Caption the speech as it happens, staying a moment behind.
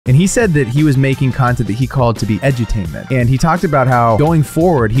And he said that he was making content that he called to be edutainment. And he talked about how going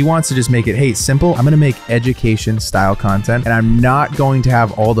forward, he wants to just make it, hey, simple. I'm going to make education style content, and I'm not going to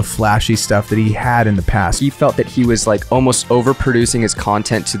have all the flashy stuff that he had in the past. He felt that he was like almost overproducing his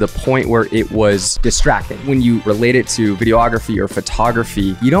content to the point where it was distracting. When you relate it to videography or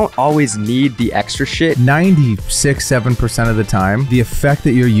photography, you don't always need the extra shit. 96-7% of the time, the effect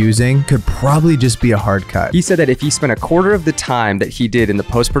that you're using could probably just be a hard cut. He said that if he spent a quarter of the time that he did in the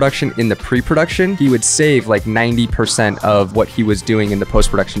post-production in the pre-production, he would save like 90% of what he was doing in the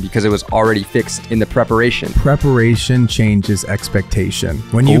post-production because it was already fixed in the preparation. Preparation changes expectation.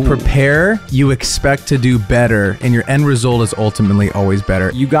 When you prepare, you expect to do better, and your end result is ultimately always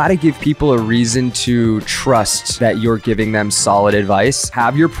better. You got to give people a reason to trust that you're giving them solid advice.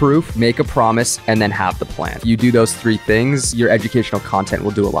 Have your proof, make a promise, and then have the plan. If you do those three things, your educational content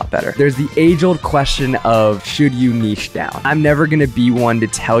will do a lot better. There's the age-old question of, should you niche down? I'm never going to be one to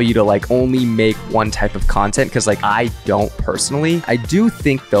tell you to like only make one type of content, because like I don't personally. I do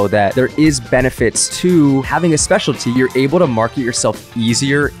think though that there is benefits to having a specialty. You're able to market yourself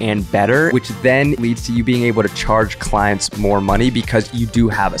easier and better, which then leads to you being able to charge clients more money because you do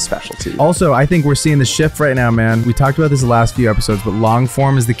have a specialty. Also, I think we're seeing the shift right now, man. We talked about this the last few episodes, but long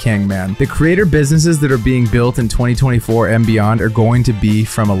form is the king, man. The creator businesses that are being built in 2024 and beyond are going to be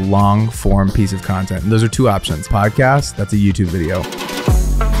from a long form piece of content. And those are two options. Podcast, that's a YouTube video.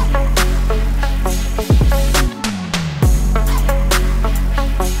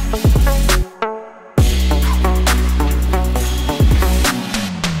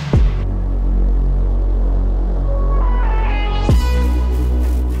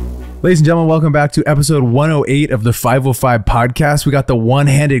 Ladies and gentlemen, welcome back to episode 108 of the 505 podcast. We got the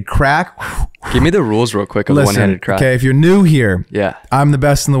one-handed crack. Give me the rules real quick of the one-handed crack. Okay, if you're new here, yeah, I'm the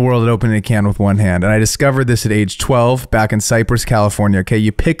best in the world at opening a can with one hand. And I discovered this at age 12 back in Cypress, California. Okay,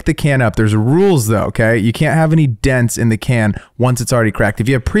 you pick the can up. There's rules though, okay? You can't have any dents in the can once it's already cracked. If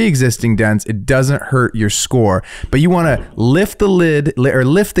you have pre-existing dents, it doesn't hurt your score. But you want to lift the lid or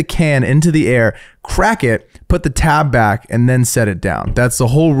lift the can into the air, crack it, put the tab back, and then set it down. That's the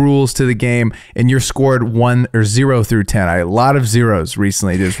whole rules to the game, and you're scored 1 or 0 through 10. I had a lot of zeros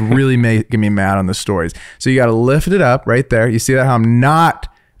recently. Just really making me mad on the stories. So you got to lift it up right there. You see that how I'm not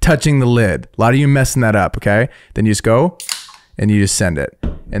touching the lid. A lot of you messing that up, okay? Then you just go and you just send it.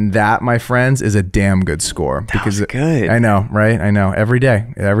 And that, my friends, is a damn good score. Because that was good. I know, right? I know. Every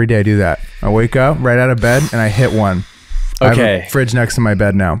day I do that. I wake up right out of bed and I hit one. Okay. I have a fridge next to my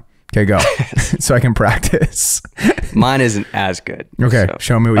bed now. Okay, go. So I can practice. Mine isn't as good. Okay, so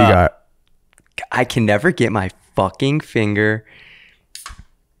show me what you got. I can never get my fucking finger.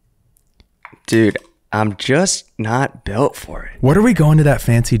 Dude, I'm just not built for it. What are we going to that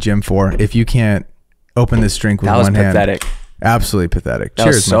fancy gym for if you can't open this drink with one hand? That was pathetic. Absolutely pathetic. That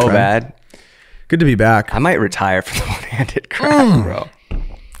Cheers, was so my friend. bad. Good to be back. I might retire from the one-handed crack, bro. God,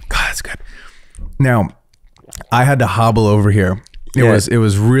 that's good. Now, I had to hobble over here. It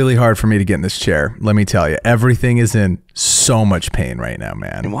was really hard for me to get in this chair. Let me tell you, everything is in so much pain right now,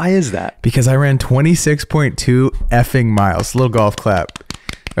 man. And why is that? Because I ran 26.2 effing miles. Little golf clap.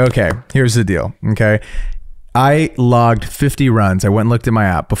 Okay, here's the deal. Okay, I logged 50 runs. I went and looked at my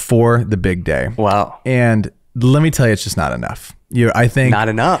app before the big day. Wow. And let me tell you, it's just not enough. I think not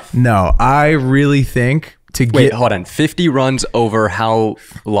enough. No, I really think to get. Wait, hold on. 50 runs over how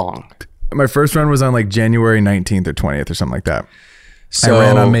long? My first run was on like January 19th or 20th or something like that. So I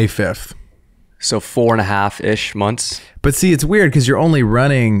ran on May 5th. So 4.5-ish months. But see, it's weird because you're only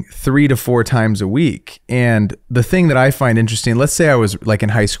running 3 to 4 times a week. And the thing that I find interesting, let's say I was like in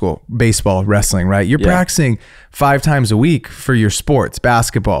high school, baseball, wrestling, right? You're practicing 5 times a week for your sports,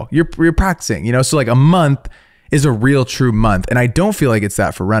 basketball. You're practicing, you know? So like a month is a real true month. And I don't feel like it's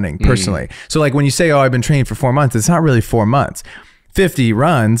that for running personally. So like when you say, oh, I've been training for 4 months, it's not really 4 months. 50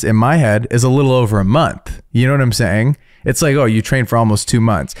 runs in my head is a little over a month. You know what I'm saying? It's like, oh, you trained for almost 2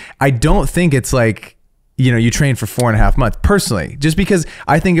 months. I don't think it's like, you know, you train for 4.5 months personally, just because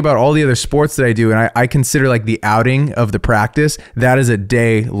I think about all the other sports that I do. And I consider like the outing of the practice, that is a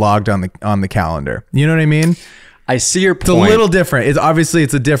day logged on the calendar. You know what I mean? I see your point. It's a little different. It's obviously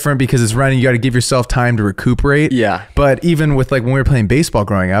it's a different because it's running. You got to give yourself time to recuperate. Yeah. But even with like when we were playing baseball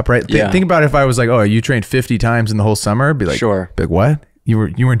growing up, right? Think about if I was like, oh, you trained 50 times in the whole summer. I'd be like, sure. Be like, what? You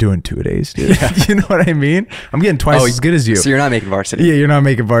weren't doing 2 days, dude. Yeah. You know what I mean? I'm getting twice as good as you. So you're not making varsity. Yeah, you're not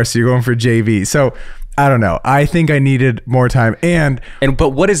making varsity. You're going for JV. So I don't know. I think I needed more time. But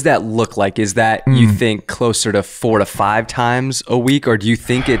what does that look like? Is that you think closer to 4 to 5 times a week, or do you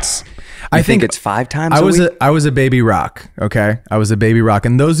think it's? I think it's 5 times a week. I was a baby rock. Okay, I was a baby rock.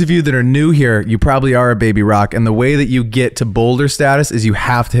 And those of you that are new here, you probably are a baby rock. And the way that you get to boulder status is you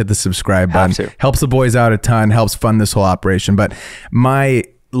have to hit the subscribe button. Helps the boys out a ton. Helps fund this whole operation. But my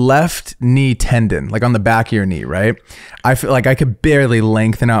left knee tendon, like on the back of your knee, right? I feel like I could barely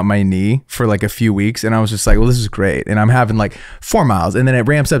lengthen out my knee for like a few weeks. And I was just like, well, this is great. And I'm having like 4 miles, and then it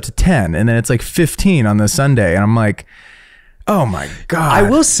ramps up to 10, and then it's like 15 on the Sunday. And I'm like, oh my God. I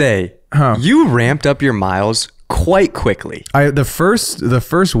will say, you ramped up your miles quite quickly. The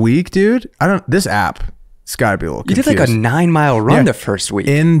first week, dude, this app, it's gotta be a little confused. You did like a 9-mile run the first week.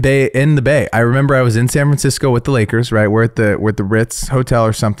 In the Bay. I remember I was in San Francisco with the Lakers, right? We're at the Ritz Hotel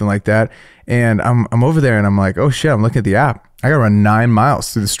or something like that. And I'm over there and I'm like, oh shit, I'm looking at the app. I gotta run 9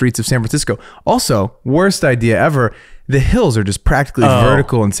 miles through the streets of San Francisco. Also, worst idea ever. The hills are just practically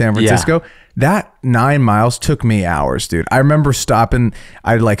vertical in San Francisco. Yeah. That 9 miles took me hours, dude. I remember stopping.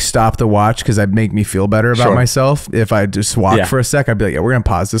 I'd like stop the watch because I'd make me feel better about myself. If I just walk for a sec, I'd be like, yeah, we're going to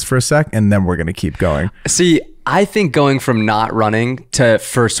pause this for a sec and then we're going to keep going. See, I think going from not running to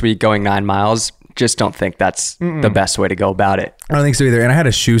first week going 9 miles, just don't think that's the best way to go about it. I don't think so either. And I had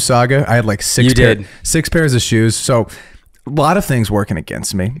a shoe saga. I had like 6 pairs of shoes. So a lot of things working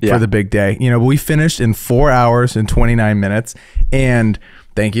against me for the big day. You know, we finished in 4 hours and 29 minutes and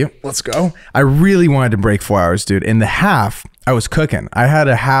thank you. Let's go. I really wanted to break 4 hours, dude. In the half, I was cooking. I had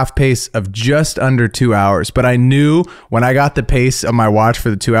a half pace of just under 2 hours, but I knew when I got the pace of my watch for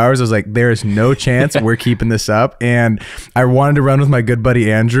the 2 hours, I was like, there is no chance we're keeping this up. And I wanted to run with my good buddy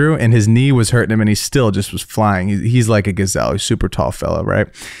Andrew, and his knee was hurting him, and he still just was flying. He's like a gazelle. He's a super tall fellow, right?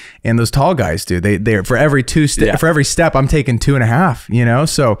 And those tall guys, dude, they're for every for every step, I'm taking 2.5. You know,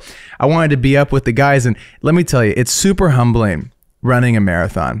 so I wanted to be up with the guys, and let me tell you, it's super humbling running a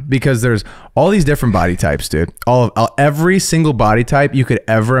marathon because there's all these different body types, dude. Every single body type you could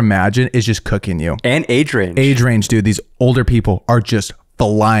ever imagine is just cooking you. And age range. Age range, dude. These older people are just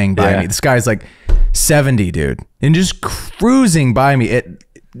flying by me. This guy's like 70, dude, and just cruising by me.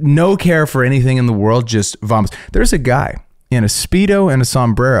 No care for anything in the world, just vomits. There's a guy in a Speedo and a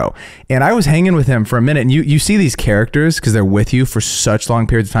sombrero, and I was hanging with him for a minute, and you see these characters because they're with you for such long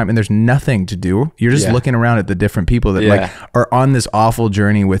periods of time and there's nothing to do. You're just looking around at the different people that like are on this awful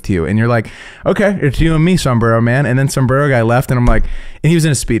journey with you, and you're like, okay, it's you and me, sombrero man. And then sombrero guy left, and I'm like, and he was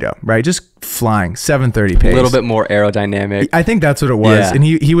in a Speedo, right? Just flying 730 pace. A little bit more aerodynamic. I think that's what it was. And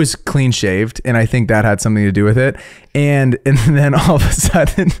he was clean shaved, and I think that had something to do with it. And then all of a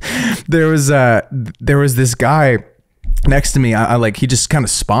sudden there was this guy next to me. I like, he just kind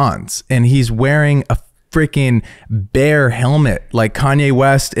of spawns, and he's wearing a freaking bear helmet like Kanye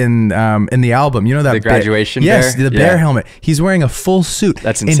West in the album. You know that the graduation bear? Yes, the bear helmet. He's wearing a full suit.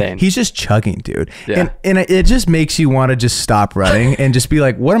 That's insane. And he's just chugging, dude. And it just makes you want to just stop running and just be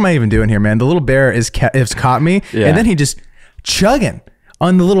like, what am I even doing here, man? The little bear has caught me. And then he just chugging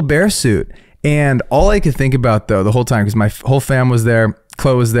on the little bear suit. And all I could think about though the whole time, because my whole fam was there,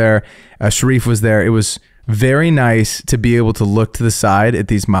 Chloe was there, Sharif was there. It was very nice to be able to look to the side at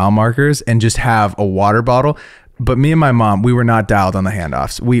these mile markers and just have a water bottle. But me and my mom, we were not dialed on the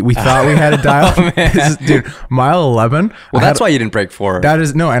handoffs. We thought we had a dial. Dude, mile 11. Well, that's why you didn't break 4. That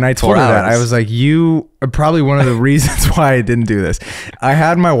is, no, and I told her that. I was like, you are probably one of the reasons why I didn't do this. I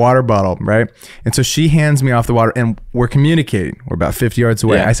had my water bottle, right? And so she hands me off the water, and we're communicating. We're about 50 yards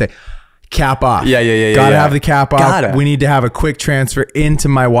away. I say, cap off. Gotta have the cap off. We need to have a quick transfer into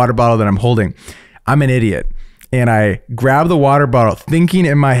my water bottle that I'm holding. I'm an idiot. And I grab the water bottle thinking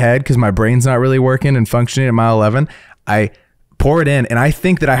in my head, because my brain's not really working and functioning at mile 11. I pour it in, and I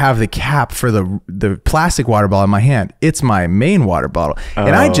think that I have the cap for the plastic water bottle in my hand. It's my main water bottle.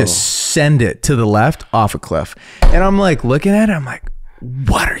 And I just send it to the left off a cliff. And I'm like looking at it. I'm like,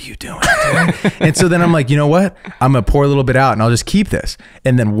 what are you doing, dude? And so then I'm like, you know what? I'm going to pour a little bit out and I'll just keep this.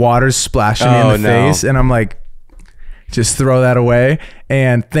 And then water's splashing me in the face. And I'm like, just throw that away.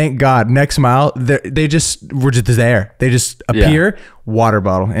 And thank God, next mile, they just were just there. They just appear, water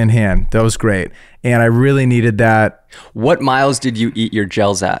bottle in hand. That was great. And I really needed that. What miles did you eat your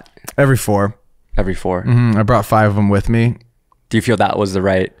gels at? Every 4. Every 4. I brought 5 of them with me. Do you feel that was the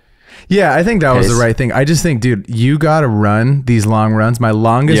right? Yeah, I think that was the right thing. I just think, dude, you got to run these long runs. My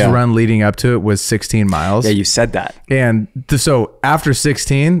longest run leading up to it was 16 miles. Yeah, you said that. And so after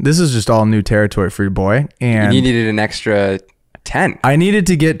 16, this is just all new territory for your boy. And you needed an extra 10. I needed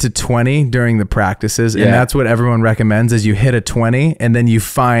to get to 20 during the practices. And that's what everyone recommends is you hit a 20 and then you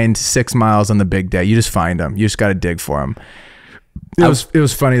find 6 miles on the big day. You just find them. You just got to dig for them. It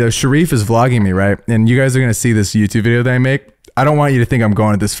was funny though. Sharif is vlogging me, right? And you guys are gonna see this YouTube video that I make. I don't want you to think I'm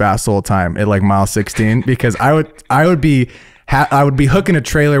going at this fast the whole time at like mile 16 because I would be hooking a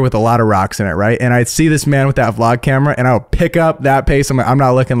trailer with a lot of rocks in it, right? And I'd see this man with that vlog camera, and I would pick up that pace. I'm like, I'm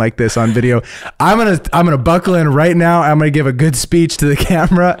not looking like this on video. I'm gonna buckle in right now. I'm gonna give a good speech to the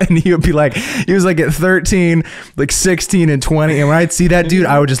camera, and he would be like, he was like at 13, like 16, and 20. And when I'd see that dude,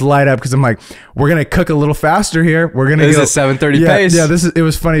 I would just light up because I'm like, we're gonna cook a little faster here. We're gonna go 7:30 pace. Yeah, it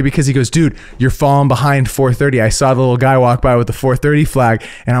was funny because he goes, dude, you're falling behind 4:30. I saw the little guy walk by with the 4:30 flag,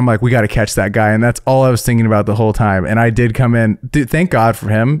 and I'm like, we got to catch that guy. And that's all I was thinking about the whole time. And I did come in. Dude, thank God for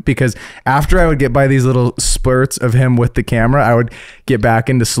him, because after I would get by these little spurts of him with the camera, I would get back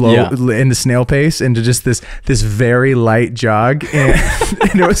into into snail pace, into just this very light jog. And,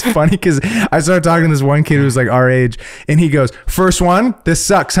 and it was funny because I started talking to this one kid who was like our age, and he goes, first one, this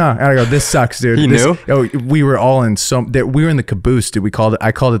sucks, huh? And I go, this sucks, dude. He knew? Oh, we were all in we were in the caboose, dude.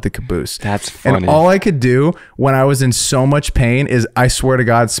 I called it the caboose. That's funny. And all I could do when I was in so much pain is, I swear to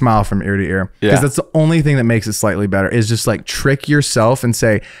God, smile from ear to ear. Because that's the only thing that makes it slightly better, is just like trick yourself and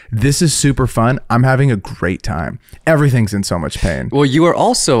say, this is super fun. I'm having a great time. Everything's in so much pain. Well, you were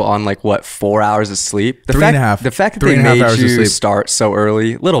also on like what, 4 hours of sleep? The 3.5. The fact that they made you start so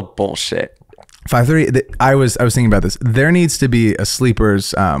early, little bullshit. 5:30. I was thinking about this. There needs to be a sleepy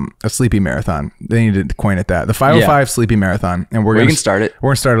marathon. They need to coin it that. The 505 sleepy marathon, and we can start it. We're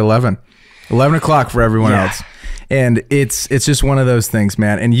gonna start at 11 o'clock for everyone else. And it's just one of those things,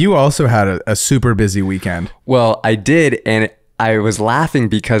 man. And you also had a super busy weekend. Well, I did, and I was laughing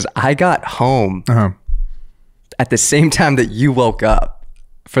because I got home at the same time that you woke up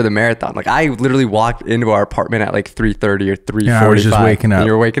for the marathon. Like, I literally walked into our apartment at like 3:30 or 3:45. Yeah, I was just waking up. And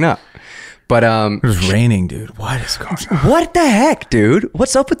you were waking up. But it was raining, dude. What is going on? What the heck, dude?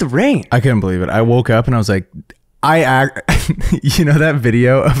 What's up with the rain? I couldn't believe it. I woke up and I was like, you know that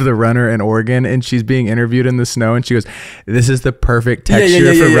video of the runner in Oregon, and she's being interviewed in the snow, and she goes, this is the perfect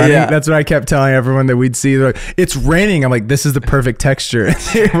texture for running. That's what I kept telling everyone that we'd see. They're like, it's raining. I'm like, this is the perfect texture. And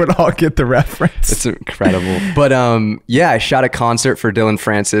they would all get the reference. It's incredible. But I shot a concert for Dillon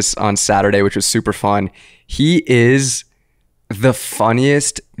Francis on Saturday, which was super fun. He is the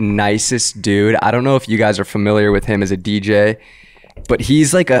funniest, nicest dude. I don't know if you guys are familiar with him as a DJ, but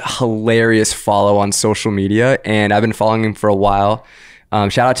he's like a hilarious follow on social media, and I've been following him for a while.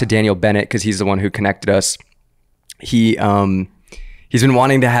 Shout out to Daniel Bennett, because he's the one who connected us. He's been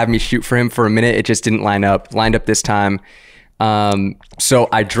wanting to have me shoot for him for a minute. It just didn't line up this time. So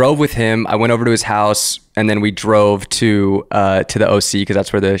I drove with him. I went over to his house, and then we drove to the OC, because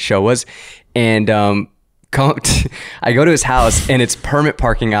that's where the show was. And I go to his house, and it's permit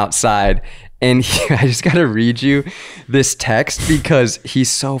parking outside. And I just got to read you this text because he's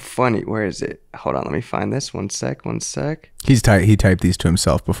so funny. Where is it? Hold on. Let me find this. One sec. He typed these to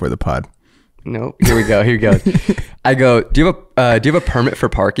himself before the pod. No, here we go. Here you go. I go, do you have a permit for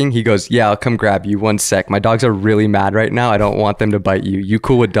parking? He goes, yeah, I'll come grab you. One sec. My dogs are really mad right now. I don't want them to bite you. You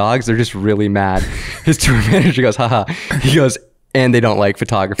cool with dogs? They're just really mad. His tour manager goes, haha. He goes, and they don't like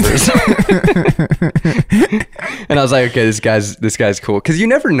photographers. And I was like, okay, this guy's cool. Cause you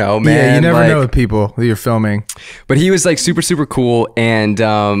never know, man. Yeah, you never know with people that you're filming. But he was like super, super cool. And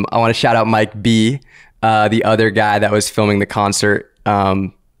I want to shout out Mike B, the other guy that was filming the concert.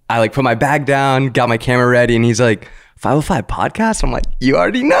 I like put my bag down, got my camera ready, and he's like, 505 podcast? I'm like, you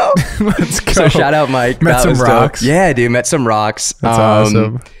already know. Let's go. So shout out Mike. Met some rocks. Dope. Yeah, dude, met some rocks. That's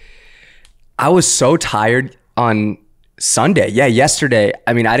awesome. I was so tired on Sunday. Yeah, yesterday.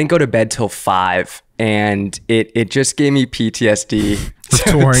 I mean, I didn't go to bed till 5, and it just gave me PTSD.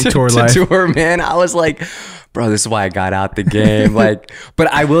 Tour, man. I was like, bro, this is why I got out the game. Like,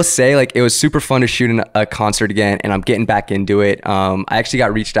 but I will say, like, it was super fun to shoot a concert again, and I'm getting back into it. I actually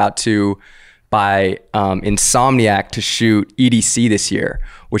got reached out to by Insomniac to shoot EDC this year,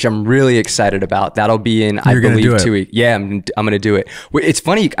 which I'm really excited about. That'll be in, I believe, 2 weeks. Yeah, I'm gonna do it. It's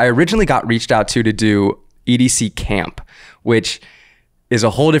funny. I originally got reached out to do EDC camp, which is a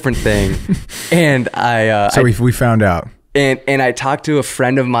whole different thing. And we found out. And I talked to a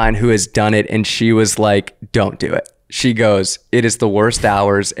friend of mine who has done it, and she was like, don't do it. She goes, it is the worst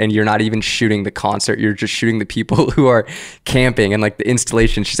hours, and you're not even shooting the concert. You're just shooting the people who are camping and like the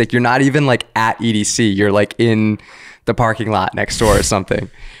installation. She's like, you're not even like at EDC. You're like in the parking lot next door or something.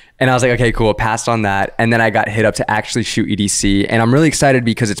 And I was like, okay, cool. Passed on that. And then I got hit up to actually shoot EDC. And I'm really excited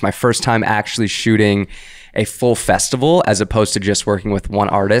because it's my first time actually shooting a full festival as opposed to just working with one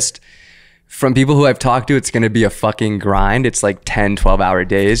artist. From people who I've talked to, it's going to be a fucking grind. It's like 10, 12-hour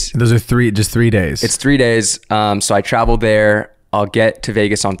days. Those are just 3 days. It's 3 days. So I travel there. I'll get to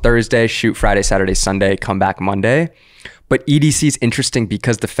Vegas on Thursday, shoot Friday, Saturday, Sunday, come back Monday. But EDC is interesting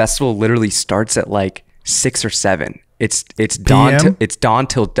because the festival literally starts at like 6 or 7. It's dawn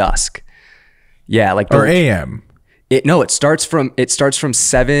till dusk. Yeah, like or AM. It starts from 7. It starts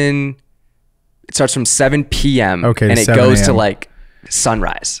from 7 p.m. Okay, and it goes to like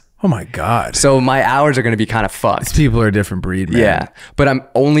sunrise. Oh my God. So my hours are going to be kind of fucked. These people are a different breed, man. Yeah, but I'm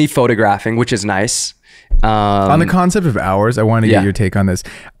only photographing, which is nice. On the concept of hours, I want to get your take on this.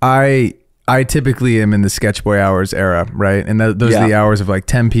 I typically am in the sketch boy hours era, right? And those are the hours of like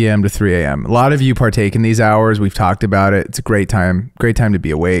 10 p.m. to 3 a.m. A lot of you partake in these hours. We've talked about it. It's a great time to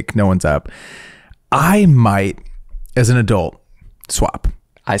be awake. No one's up. I might, as an adult, swap.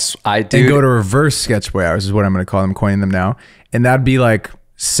 I do. And go to reverse sketch boy hours is what I'm going to call them, coining them now. And that'd be like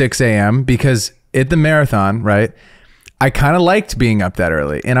 6 a.m. because at the marathon, right, I kind of liked being up that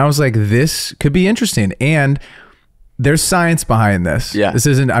early. And I was like, this could be interesting. And there's science behind this. Yeah. This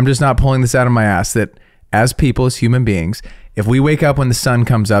isn't, I'm just not pulling this out of my ass, that as people, as human beings, if we wake up when the sun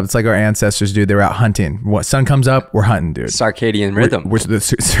comes up, it's like our ancestors do. They're out hunting. What sun comes up, we're hunting, dude. Circadian rhythm. The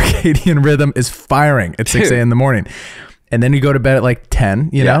circadian rhythm is firing at 6 a.m. in the morning. And then you go to bed at like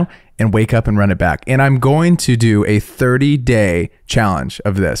 10, you know, and wake up and run it back. And I'm going to do a 30-day challenge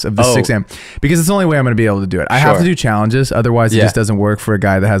of the 6 a.m. because it's the only way I'm going to be able to do it. I have to do challenges. Otherwise, it just doesn't work for a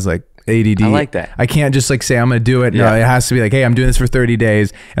guy that has like ADD. I like that. I can't just like say I'm going to do it. No, it has to be like, hey, I'm doing this for 30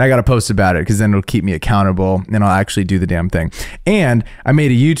 days and I got to post about it because then it'll keep me accountable and I'll actually do the damn thing. And I made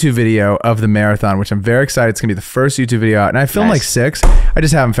a YouTube video of the marathon, which I'm very excited. It's going to be the first YouTube video out. And I filmed like 6. I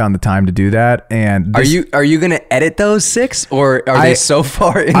just haven't found the time to do that. And are you going to edit those 6 or are they so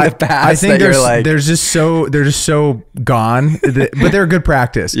far in the past I think that you're like, they're just so gone, but they're good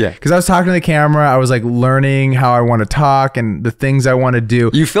practice. Yeah. Because I was talking to the camera. I was like learning how I want to talk and the things I want to do.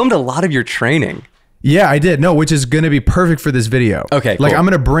 You filmed a lot of your training. Yeah, I did. No, which is going to be perfect for this video. Okay, like cool. I'm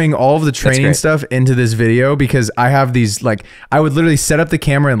going to bring all of the training stuff into this video because I have these, like, I would literally set up the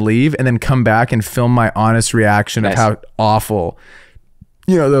camera and leave and then come back and film my honest reaction of how awful,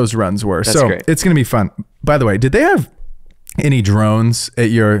 you know, those runs were. That's so great. It's going to be fun. By the way, did they have any drones at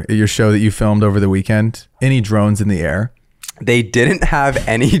your show that you filmed over the weekend? Any drones in the air? They didn't have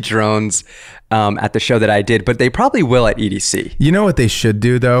any drones at the show that I did, but they probably will at EDC. You know what they should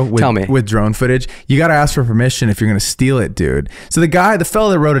do though? Tell me. With drone footage, you got to ask for permission if you're going to steal it, dude. So the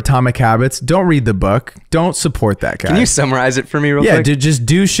fellow that wrote Atomic Habits, don't read the book. Don't support that guy. Can you summarize it for me real quick? Yeah, dude, just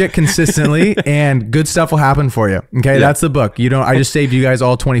do shit consistently and good stuff will happen for you. Okay, that's the book. I just saved you guys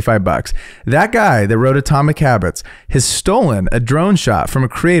all $25. That guy that wrote Atomic Habits has stolen a drone shot from a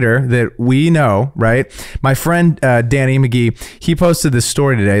creator that we know, right? My friend Danny McGee, he posted this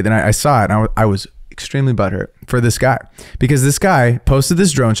story today. Then I saw it and I was extremely butthurt for this guy because this guy posted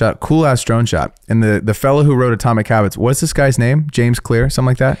this drone shot, cool ass drone shot. And the fellow who wrote Atomic Habits, what's this guy's name? James Clear, something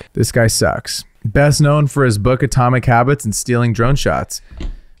like that. This guy sucks. Best known for his book Atomic Habits and stealing drone shots.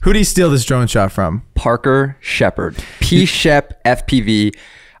 Who did he steal this drone shot from? Parker Shepard. P Shep FPV.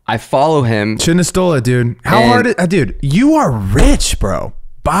 I follow him. Shouldn't have stole it, dude. How hard is dude, you are rich, bro.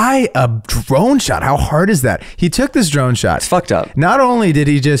 Buy a drone shot. How hard is that? He took this drone shot. It's fucked up. Not only did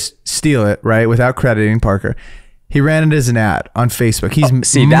he just steal it, right, without crediting Parker, he ran it as an ad on Facebook. He's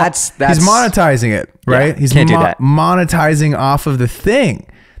he's monetizing it, right? Yeah, he's can't do that. Monetizing off of the thing.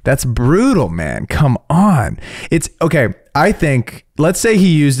 That's brutal, man. Come on. It's okay. I think, let's say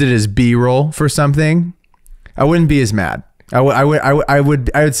he used it as B-roll for something. I wouldn't be as mad. I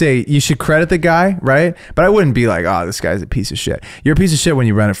would say you should credit the guy, right? But I wouldn't be like, oh, this guy's a piece of shit. You're a piece of shit when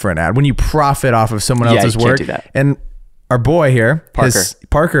you run it for an ad, when you profit off of someone else's work. Do that. And our boy here,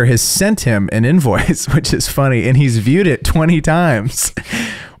 Parker has sent him an invoice, which is funny, and he's viewed it 20 times.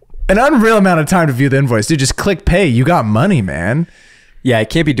 An unreal amount of time to view the invoice. Dude, just click pay. You got money, man. Yeah, I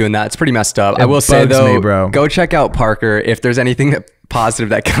can't be doing that. It's pretty messed up. I will say though, bro. Go check out Parker. If there's anything positive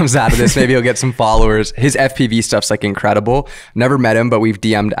that comes out of this, maybe he'll get some followers. His FPV stuff's like incredible. Never met him, but we've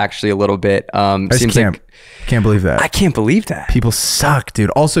DM'd actually a little bit. Can't believe that. I can't believe that. People suck, dude.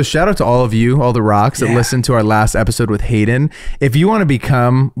 Also, shout out to all of you, all the rocks that listened to our last episode with Hayden. If you want to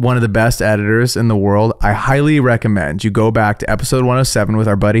become one of the best editors in the world, I highly recommend you go back to episode 107 with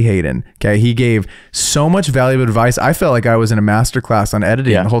our buddy Hayden. Okay, he gave so much valuable advice. I felt like I was in a masterclass on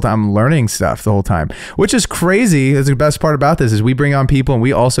editing the whole time. I'm learning stuff the whole time, which is crazy. That's the best part about this is we bring on people and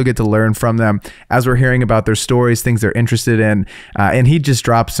we also get to learn from them as we're hearing about their stories, things they're interested in. And he just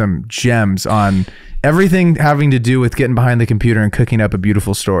dropped some gems on everything having to do with getting behind the computer and cooking up a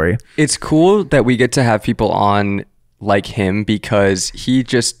beautiful story. It's cool that we get to have people on like him because he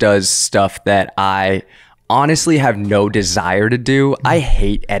just does stuff that I honestly have no desire to do. I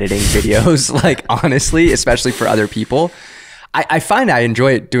hate editing videos, like honestly, especially for other people. I find I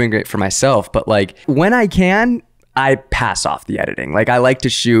enjoy doing it for myself, but like when I can, I pass off the editing. Like I like to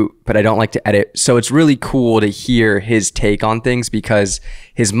shoot, but I don't like to edit. So it's really cool to hear his take on things because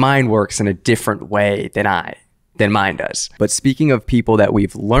his mind works in a different way than mine does. But speaking of people that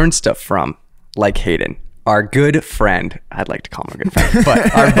we've learned stuff from, like Hayden, our good friend, I'd like to call him a good friend,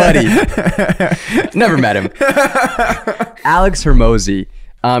 but our buddy, never met him, Alex Hormozi.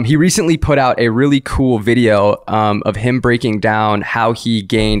 He recently put out a really cool video of him breaking down how he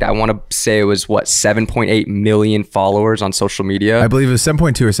gained, I want to say it was what, 7.8 million followers on social media. I believe it was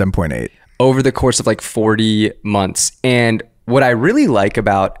 7.2 or 7.8. Over the course of like 40 months. And what I really like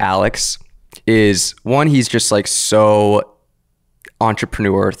about Alex is, one, he's just like so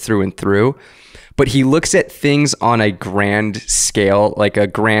entrepreneur through and through, but he looks at things on a grand scale, like a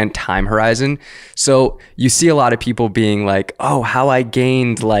grand time horizon. So you see a lot of people being like, oh, how I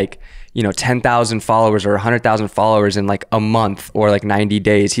gained like, 10,000 followers or 100,000 followers in like a month or like 90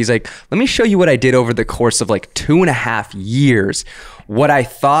 days. He's like, let me show you what I did over the course of like 2.5 years, what I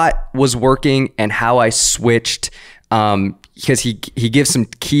thought was working and how I switched. Because he gives some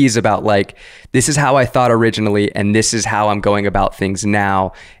keys about like, this is how I thought originally, and this is how I'm going about things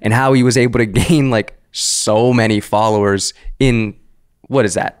now, and how he was able to gain like so many followers in, what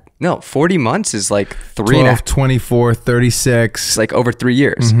is that? No, 40 months is like 12, 24, 36. It's like over 3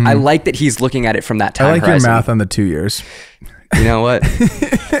 years. I like that he's looking at it from that time I like horizon. your math on the 2 years. You know what?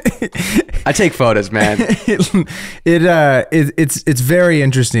 I take photos, man. It's very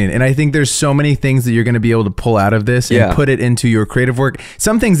interesting, and I think there's so many things that you're going to be able to pull out of this and put it into your creative work.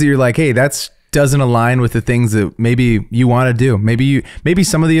 Some things that you're like, hey, that's doesn't align with the things that maybe you want to do. Maybe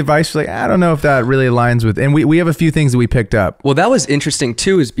some of the advice you're like, I don't know if that really aligns with. And we have a few things that we picked up. Well, that was interesting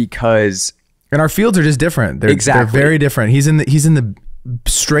too, is because and our fields are just different. They're very different. He's in the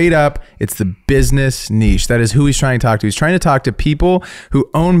straight up, it's the business niche. That is who he's trying to talk to. He's trying to talk to people who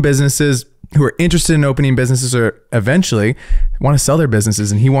own businesses, who are interested in opening businesses or eventually want to sell their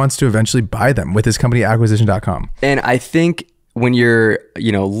businesses, and he wants to eventually buy them with his company acquisition.com. And I think when you're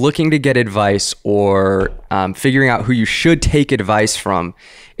looking to get advice or figuring out who you should take advice from,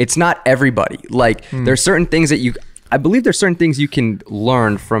 it's not everybody. Like there's certain things that I believe there's certain things you can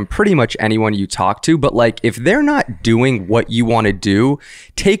learn from pretty much anyone you talk to, but like if they're not doing what you want to do,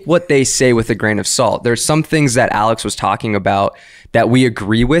 take what they say with a grain of salt. There's some things that Alex was talking about that we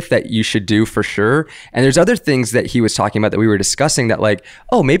agree with that you should do for sure. And there's other things that he was talking about that we were discussing that like,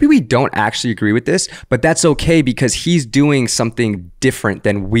 oh, maybe we don't actually agree with this, but that's okay because he's doing something different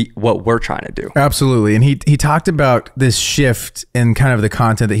than what we're trying to do. Absolutely. And he talked about this shift in kind of the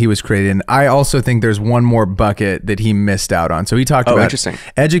content that he was creating. I also think there's one more bucket that he missed out on. So he talked about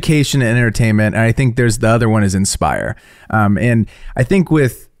education and entertainment. And I think there's the other one is inspire. And I think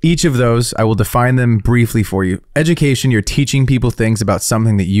with each of those, I will define them briefly for you. Education, you're teaching people things about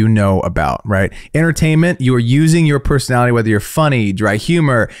something that you know about, right? Entertainment, you are using your personality, whether you're funny, dry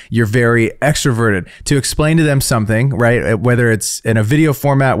humor, you're very extroverted, to explain to them something, right? Whether it's in a video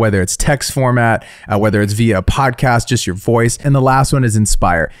format, whether it's text format, whether it's via a podcast, just your voice. And the last one is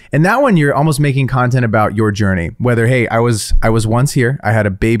inspire. And that one, you're almost making content about your journey. Whether, hey, I was once here, I had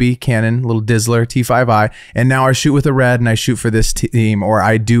a baby Canon, little Dizzler T5i, and now I shoot with a Red and I shoot for this team, or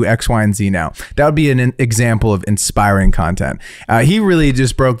I do X, Y, and Z now. That would be an example of inspiring content. He really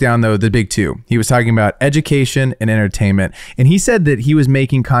just broke down though the big two. He was talking about education and entertainment. And he said that he was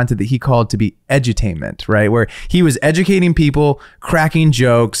making content that he called to be edutainment, right? Where he was educating people, cracking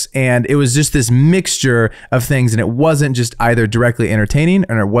jokes, and it was just this mixture of things. And it wasn't just either directly entertaining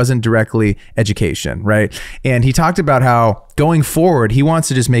and it wasn't directly education, right? And he talked about how going forward, he wants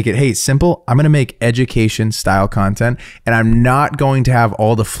to just make it, hey, simple. I'm going to make education style content, and I'm not going to have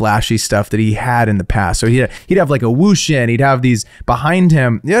all the flashy stuff that he had in the past. So he'd have like a whoosh in, he'd have these behind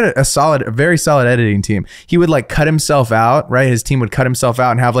him. He had a very solid editing team. He would like cut himself out, right? His team would cut himself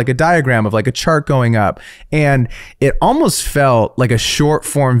out and have like a diagram of like a chart going up. And it almost felt like a short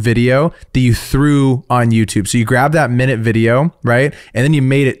form video that you threw on YouTube. So you grab that minute video, right? And then you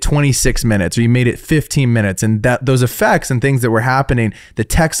made it 26 minutes or you made it 15 minutes. And those effects and things that were happening, the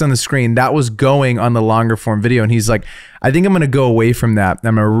text on the screen, that was going on the longer form video. And he's like, I think I'm going to go away from that.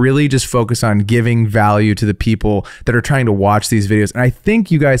 I'm going to really just focus on giving value to the people that are trying to watch these videos. And I think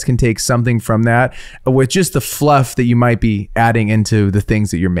you guys can take something from that with just the fluff that you might be adding into the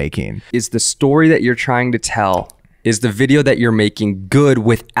things that you're making. Is the story that you're trying to tell, is the video that you're making good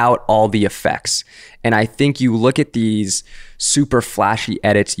without all the effects? And I think you look at these super flashy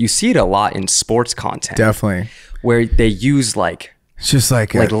edits, you see it a lot in sports content. Definitely. Where they use like, it's just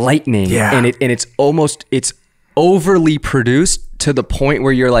like lightning. Yeah. And it's overly produced to the point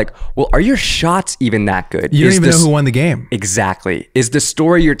where you're like, well, are your shots even that good? You don't even know who won the game. Exactly. Is the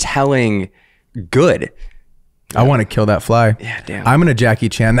story you're telling good? I want to kill that fly. Yeah, damn. I'm going to Jackie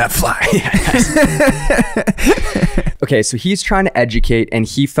Chan that fly. Okay, so he's trying to educate, and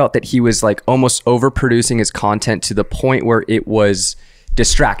he felt that he was like almost overproducing his content to the point where it was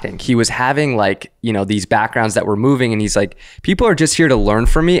distracting. He was having like, you know, these backgrounds that were moving, and he's like, people are just here to learn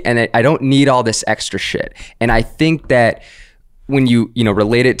from me, and I don't need all this extra shit. And I think that when you know,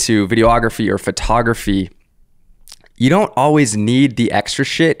 relate it to videography or photography, you don't always need the extra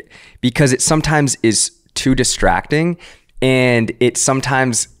shit because it sometimes is too distracting, and it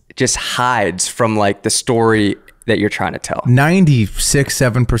sometimes just hides from like the story that you're trying to tell.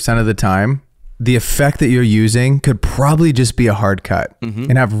 96-7% of the time, the effect that you're using could probably just be a hard cut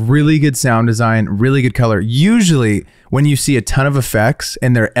and have really good sound design, really good color. Usually when you see a ton of effects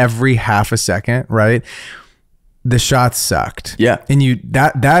and they're every half a second, right? The shots sucked. Yeah. And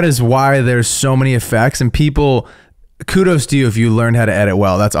that is why there's so many effects, and people, kudos to you if you learned how to edit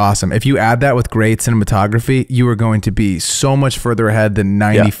well. That's awesome. If you add that with great cinematography, you are going to be so much further ahead than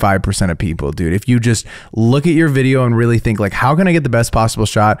 95% of people, dude. If you just look at your video and really think like, how can I get the best possible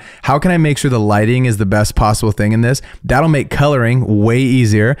shot? How can I make sure the lighting is the best possible thing in this? That'll make coloring way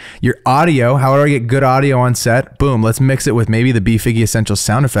easier. Your audio, how do I get good audio on set? Boom, let's mix it with maybe the BFIGGY Essential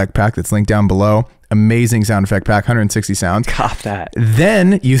sound effect pack that's linked down below. Amazing sound effect pack, 160 sounds. Cop that.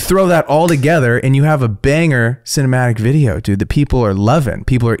 Then you throw that all together and you have a banger cinematic video, dude, that people are loving.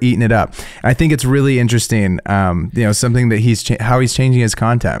 People are eating it up. I think it's really interesting, you know, something that how he's changing his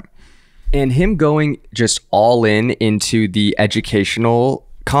content. And him going just all in into the educational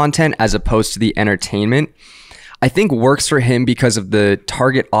content as opposed to the entertainment, I think works for him because of the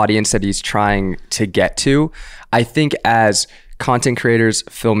target audience that he's trying to get to. I think as content creators,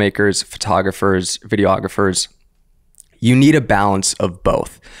 filmmakers, photographers, videographers, you need a balance of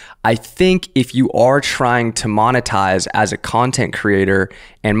both. I think if you are trying to monetize as a content creator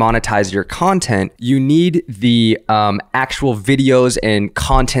and monetize your content, you need the actual videos and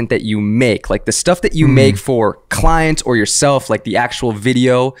content that you make, like the stuff that you make for clients or yourself, like the actual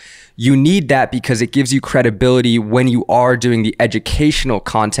video. You need that because it gives you credibility when you are doing the educational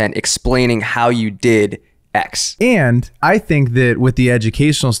content, explaining how you did X. And I think that with the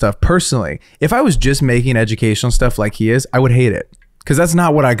educational stuff, personally, if I was just making educational stuff like he is, I would hate it. Because that's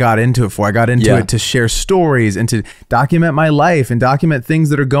not what I got into it for. I got into it to share stories and to document my life and document things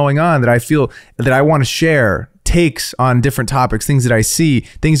that are going on that I feel that I want to share, takes on different topics, things that I see,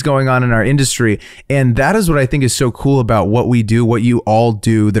 things going on in our industry. And that is what I think is so cool about what we do, what you all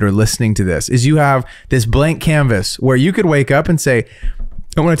do that are listening to this, is you have this blank canvas where you could wake up and say,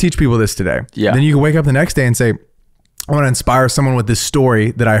 I want to teach people this today. Yeah. Then you can wake up the next day and say, I want to inspire someone with this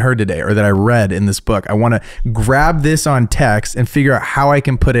story that I heard today or that I read in this book. I want to grab this on text and figure out how I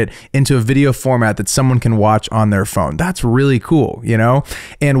can put it into a video format that someone can watch on their phone. That's really cool, you know?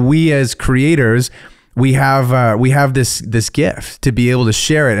 And we as creators, we have this gift to be able to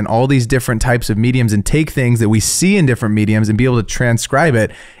share it in all these different types of mediums and take things that we see in different mediums and be able to transcribe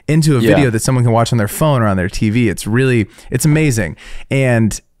it into a video that someone can watch on their phone or on their TV. It's amazing.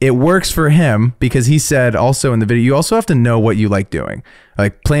 And it works for him because he said also in the video, you also have to know what you like doing.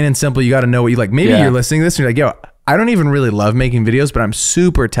 Like plain and simple, you got to know what you like. Maybe you're listening to this and you're like, yo, I don't even really love making videos, but I'm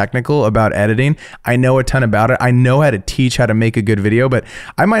super technical about editing. I know a ton about it. I know how to teach how to make a good video, but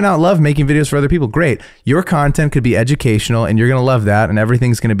I might not love making videos for other people. Great. Your content could be educational and you're going to love that and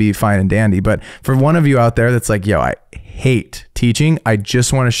everything's going to be fine and dandy. But for one of you out there that's like, yo, I hate teaching. I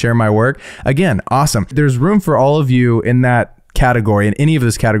just want to share my work. Again, awesome. There's room for all of you in that category, in any of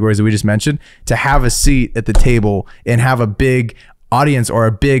those categories that we just mentioned, to have a seat at the table and have a big audience or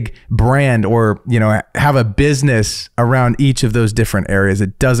a big brand, or, you know, have a business around each of those different areas.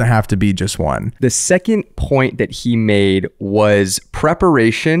 It doesn't have to be just one. The second point that he made was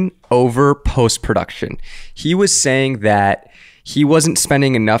preparation over post-production. He was saying that he wasn't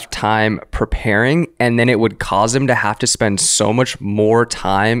spending enough time preparing, and then it would cause him to have to spend so much more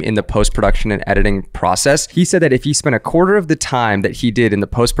time in the post-production and editing process. He said that if he spent a quarter of the time that he did in the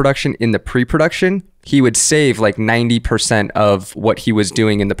post-production in the pre-production, he would save like 90% of what he was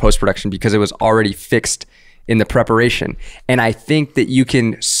doing in the post-production because it was already fixed in the preparation. And I think that you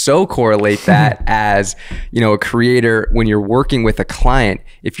can so correlate that as, you know, a creator when you're working with a client.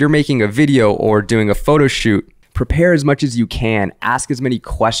 If you're making a video or doing a photo shoot, prepare as much as you can, ask as many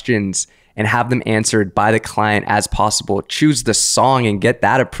questions and have them answered by the client as possible. Choose the song and get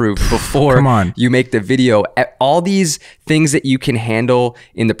that approved before you make the video. All these things that you can handle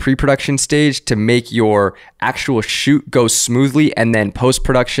in the pre-production stage to make your actual shoot go smoothly, and then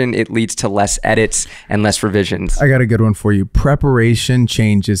post-production, it leads to less edits and less revisions. I got a good one for you. Preparation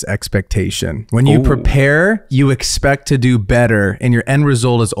changes expectation. When you prepare, you expect to do better, and your end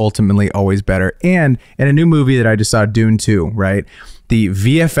result is ultimately always better. And in a new movie that I just saw, Dune 2, right? The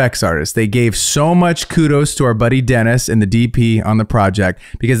VFX artists, they gave so much kudos to our buddy Dennis and the DP on the project,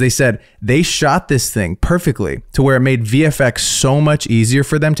 because they said they shot this thing perfectly to where it made VFX so much easier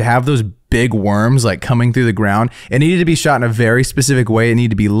for them to have those big worms like coming through the ground. It needed to be shot in a very specific way. It needed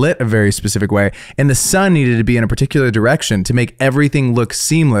to be lit a very specific way. And the sun needed to be in a particular direction to make everything look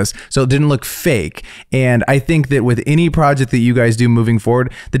seamless, so it didn't look fake. And I think that with any project that you guys do moving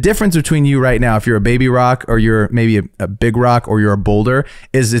forward, the difference between you right now, if you're a baby rock or you're maybe a big rock or you're a boulder,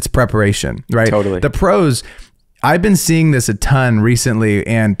 is its preparation, right? Totally. The pros, I've been seeing this a ton recently,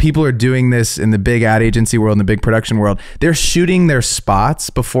 and people are doing this in the big ad agency world, in the big production world. They're shooting their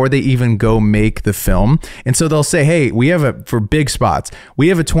spots before they even go make the film. And so they'll say, hey, for big spots, we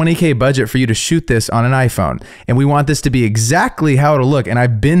have a $20K budget for you to shoot this on an iPhone. And we want this to be exactly how it'll look. And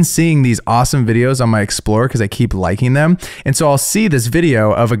I've been seeing these awesome videos on my Explorer because I keep liking them. And so I'll see this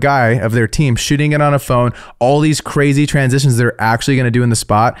video of a guy of their team shooting it on a phone, all these crazy transitions they're actually going to do in the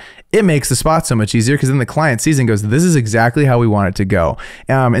spot. It makes the spot so much easier because then the client sees and goes, this is exactly how we want it to go.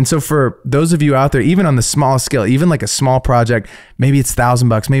 And so for those of you out there, even on the smallest scale, even like a small project, maybe it's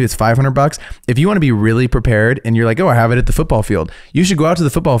 $1,000, maybe it's $500. If you want to be really prepared and you're like, oh, I have it at the football field, you should go out to the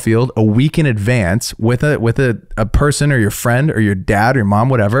football field a week in advance with a person or your friend or your dad or your mom,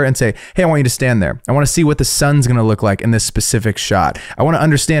 whatever, and say, hey, I want you to stand there. I want to see what the sun's going to look like in this specific shot. I want to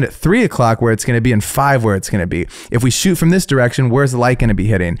understand at 3 o'clock where it's going to be and 5 where it's going to be. If we shoot from this direction, where's the light going to be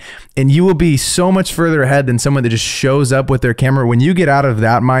hitting? And you will be so much further ahead than someone that just shows up with their camera. When you get out of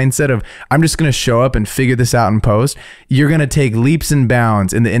that mindset of, I'm just going to show up and figure this out in post, you're going to take leaps and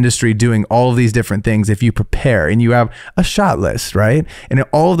bounds in the industry doing all of these different things if you prepare and you have a shot list, right? And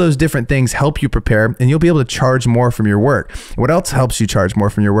all of those different things help you prepare, and you'll be able to charge more from your work. What else helps you charge more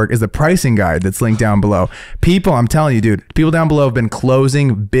from your work is the pricing guide that's linked down below. People, I'm telling you, dude, people down below have been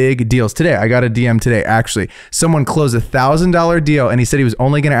closing big deals. Today, I got a DM today, actually. Someone closed a $1,000 deal, and he said he was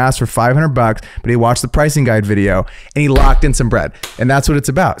only going to ask for $500, but he watched the pricing guide video and he locked in some bread. And that's what it's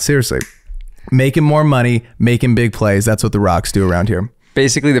about. Seriously, making more money, making big plays. That's what the rocks do around here.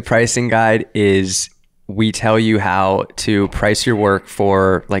 Basically, the pricing guide is, we tell you how to price your work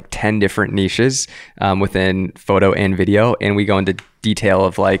for like 10 different niches within photo and video. And we go into detail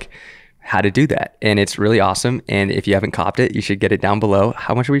of like how to do that. And it's really awesome. And if you haven't copped it, you should get it down below.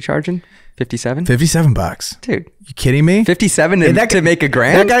 How much are we charging? 57? $57. Dude. You kidding me? 57 to make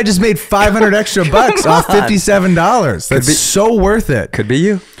 $1,000? That guy just made 500 extra bucks off $57. That's so worth it. Could be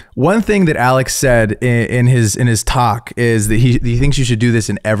you. One thing that Alex said in his talk is that he thinks you should do this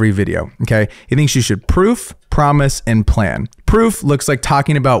in every video. Okay. He thinks you should proof, promise, and plan. Proof looks like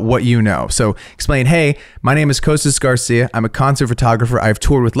talking about what you know. So explain, hey, my name is KOSTAS Garcia. I'm a concert photographer. I've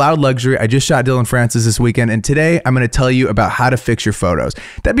toured with Loud Luxury. I just shot Dillon Francis this weekend. And today I'm going to tell you about how to fix your photos.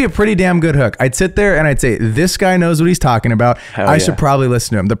 That'd be a pretty damn good hook. I'd sit there and I'd say, this guy knows what he's talking about. I should probably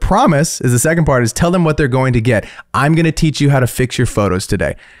listen to him. The promise is the second part, is tell them what they're going to get. I'm going to teach you how to fix your photos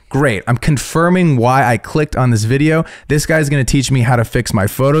today. Great. I'm confirming why I clicked on this video. This guy's going to teach me how to fix my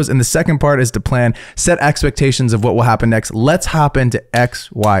photos. And the second part is to plan, set expectations of what will happen next. Let's hop into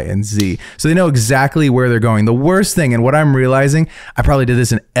X, Y, and Z. So they know exactly where they're going. The worst thing, and what I'm realizing, I probably did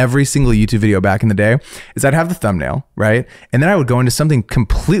this in every single YouTube video back in the day, is I'd have the thumbnail, right? And then I would go into something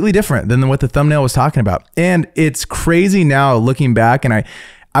completely different than what the thumbnail was talking about. And it's crazy now looking back, and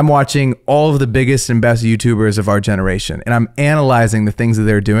I'm watching all of the biggest and best YouTubers of our generation, and I'm analyzing the things that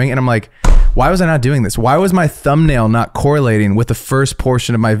they're doing, and I'm like, why was I not doing this? Why was my thumbnail not correlating with the first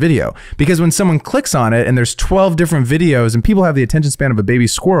portion of my video? Because when someone clicks on it and there's 12 different videos and people have the attention span of a baby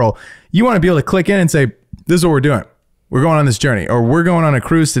squirrel, you want to be able to click in and say, this is what we're doing. We're going on this journey, or we're going on a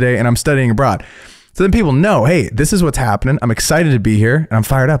cruise today and I'm studying abroad. So then people know, hey, this is what's happening. I'm excited to be here and I'm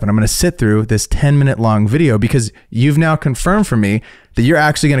fired up, and I'm going to sit through this 10-minute long video because you've now confirmed for me that you're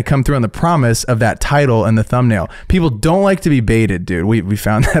actually going to come through on the promise of that title and the thumbnail. People don't like to be baited, dude. We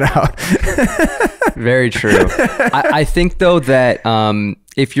found that out. Very true. I think though that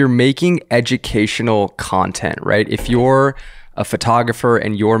if you're making educational content, right? If you're a photographer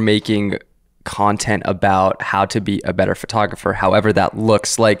and you're making content about how to be a better photographer, however that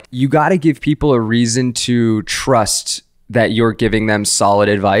looks like, you got to give people a reason to trust that you're giving them solid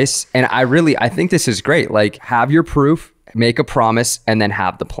advice. And I think this is great. Like, have your proof, make a promise, and then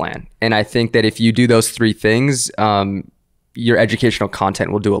have the plan. And I think that if you do those three things, your educational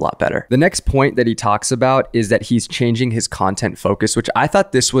content will do a lot better. The next point that he talks about is that he's changing his content focus, which I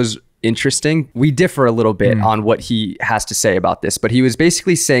thought this was interesting. We differ a little bit on what he has to say about this, but he was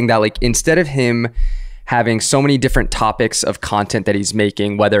basically saying that like instead of him having so many different topics of content that he's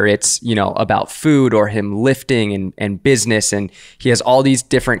making, whether it's, you know, about food or him lifting and business, and he has all these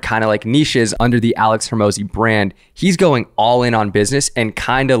different kind of like niches under the Alex Hormozi brand, he's going all in on business and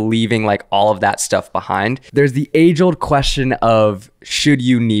kind of leaving like all of that stuff behind. There's the age-old question of, should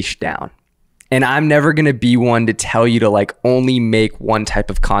you niche down? And I'm never going to be one to tell you to like only make one type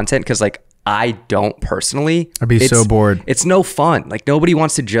of content, because like I don't personally. I'd be so bored. It's no fun. Like nobody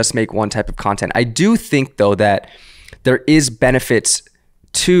wants to just make one type of content. I do think though that there is benefits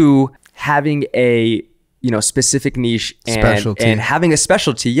to having a, you know, specific niche and having a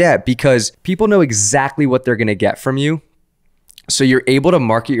specialty. Yeah, because people know exactly what they're going to get from you. So you're able to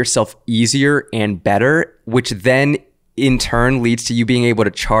market yourself easier and better, which then in turn leads to you being able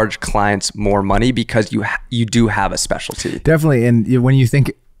to charge clients more money because you do have a specialty. Definitely. And when you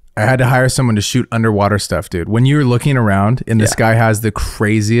think, I had to hire someone to shoot underwater stuff, dude. When you're looking around and this guy has the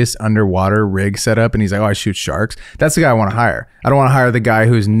craziest underwater rig set up and he's like, oh, I shoot sharks. That's the guy I want to hire. I don't want to hire the guy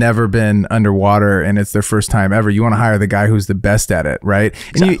who's never been underwater and it's their first time ever. You want to hire the guy who's the best at it, right?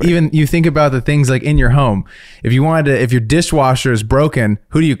 Exactly. And you think about the things like in your home. If you wanted to, if your dishwasher is broken,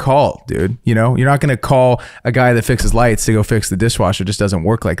 who do you call, dude? You know, you're not going to call a guy that fixes lights to go fix the dishwasher. It just doesn't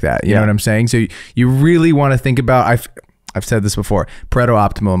work like that. You know what I'm saying? So you really want to think about, I've said this before, Pareto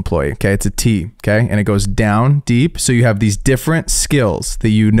optimal employee, okay? It's a T, okay? And it goes down deep. So you have these different skills that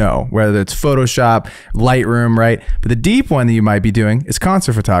you know, whether it's Photoshop, Lightroom, right? But the deep one that you might be doing is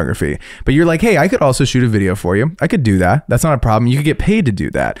concert photography. But you're like, hey, I could also shoot a video for you. I could do that. That's not a problem. You could get paid to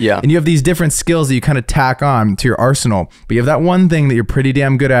do that. Yeah. And you have these different skills that you kind of tack on to your arsenal. But you have that one thing that you're pretty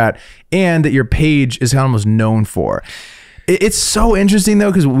damn good at and that your page is almost known for. It's so interesting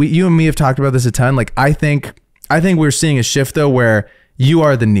though, because you and me have talked about this a ton. Like I think we're seeing a shift though where you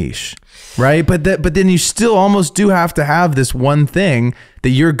are the niche, right? But then you still almost do have to have this one thing that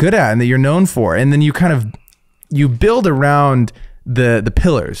you're good at and that you're known for. And then you build around the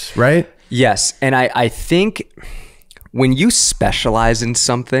pillars, right? Yes. And I think when you specialize in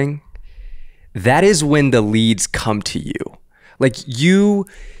something, that is when the leads come to you. Like you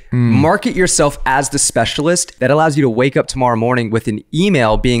market yourself as the specialist. That allows you to wake up tomorrow morning with an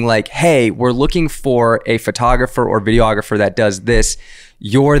email being like, hey, we're looking for a photographer or videographer that does this.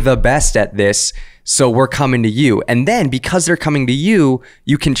 You're the best at this, so we're coming to you. And then because they're coming to you,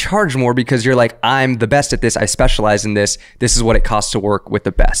 you can charge more because you're like, I'm the best at this. I specialize in this. This is what it costs to work with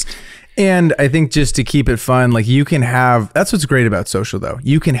the best. And I think just to keep it fun, like you can have, that's what's great about social though.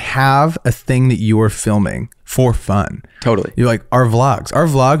 You can have a thing that you are filming for fun. Totally. You're like our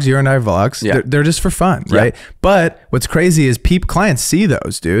vlogs, your and I vlogs, they're just for fun, right? But what's crazy is clients see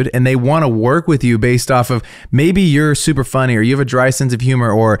those, dude, and they want to work with you based off of maybe you're super funny or you have a dry sense of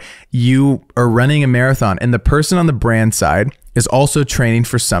humor or you are running a marathon and the person on the brand side is also training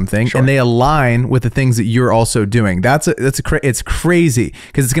for something and they align with the things that you're also doing. It's crazy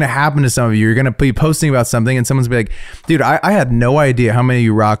because it's going to happen to some of you. You're going to be posting about something and someone's going to be like, dude, I had no idea how many of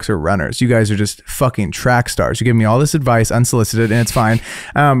you rocks are runners. You guys are just fucking track stars. You give me all this advice unsolicited and it's fine.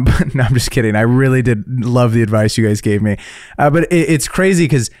 But no, I'm just kidding. I really did love the advice you guys gave me. But it's crazy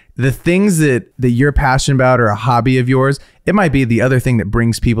because the things that you're passionate about or a hobby of yours, it might be the other thing that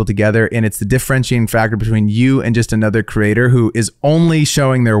brings people together, and it's the differentiating factor between you and just another creator who is only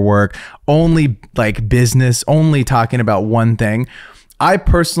showing their work, only like business, only talking about one thing. I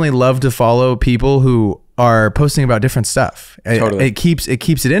personally love to follow people who are posting about different stuff. Totally. It keeps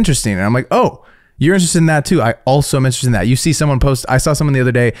it interesting, and I'm like, oh, you're interested in that too. I also am interested in that. You see someone post, I saw someone the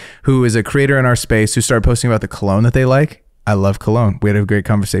other day who is a creator in our space who started posting about the cologne that they like. I love cologne. We had a great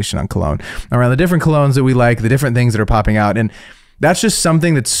conversation on cologne around the different colognes that we like, the different things that are popping out. And that's just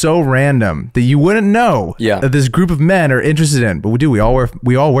something that's so random that you wouldn't know that this group of men are interested in. But we do. We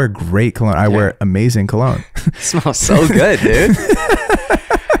all wear great cologne. I wear amazing cologne. It smells so good, dude.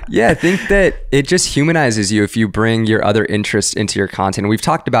 Yeah, I think that it just humanizes you if you bring your other interests into your content. We've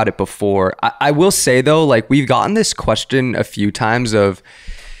talked about it before. I will say though, like we've gotten this question a few times of,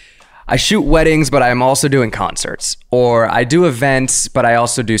 I shoot weddings, but I'm also doing concerts, or I do events, but I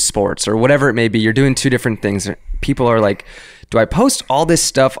also do sports, or whatever it may be. You're doing two different things. People are like, do I post all this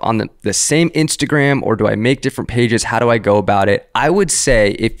stuff on the same Instagram, or do I make different pages? How do I go about it? I would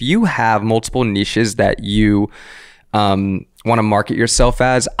say if you have multiple niches that you want to market yourself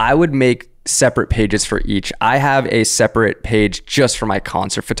as, I would make separate pages for each. I have a separate page just for my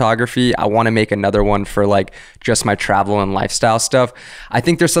concert photography. I want to make another one for like just my travel and lifestyle stuff. I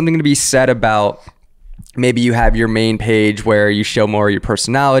think there's something to be said about maybe you have your main page where you show more of your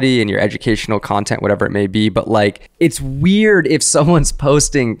personality and your educational content, whatever it may be. But like, it's weird if someone's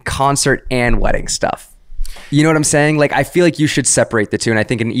posting concert and wedding stuff. You know what I'm saying? Like, I feel like you should separate the two. And I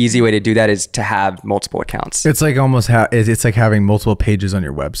think an easy way to do that is to have multiple accounts. It's like almost it's like having multiple pages on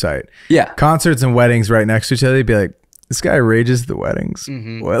your website. Yeah. Concerts and weddings right next to each other. You'd be like, this guy rages the weddings.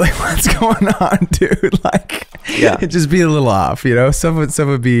 Like, what's going on, dude? Like, it'd just be a little off, you know? Some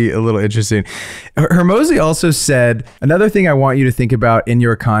would be a little interesting. Hormozi also said, another thing I want you to think about in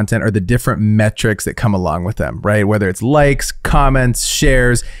your content are the different metrics that come along with them, right? Whether it's likes, comments,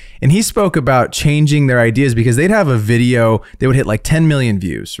 shares. And he spoke about changing their ideas because they'd have a video, they would hit like 10 million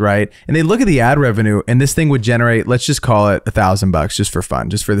views, right? And they'd look at the ad revenue and this thing would generate, let's just call it $1,000 just for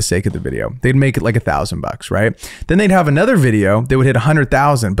fun, just for the sake of the video. They'd make it like $1,000, right? Then they'd have another video that would hit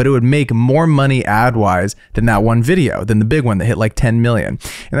 100,000, but it would make more money ad-wise than that one video, than the big one that hit like 10 million. And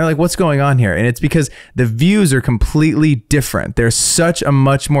they're like, what's going on here? And it's because the views are completely different. There's such a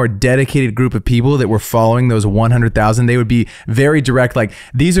much more dedicated group of people that were following those 100,000. They would be very direct, like,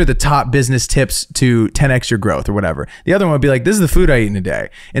 these are the top business tips to 10x your growth or whatever. The other one would be like, this is the food I eat in a day.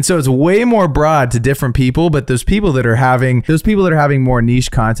 And so it's way more broad to different people, but those people that are having more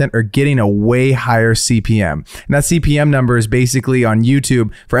niche content are getting a way higher CPM. And that CPM number is basically on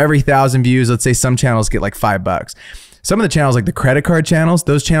YouTube for every 1,000 views. Let's say some channels get like $5. Some of the channels, like the credit card channels,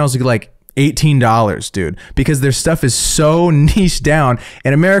 those channels get like $18, dude, because their stuff is so niche down.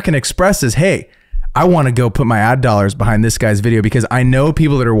 And American Express says, hey, I want to go put my ad dollars behind this guy's video because I know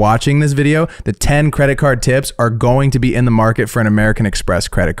people that are watching this video, the 10 credit card tips are going to be in the market for an American Express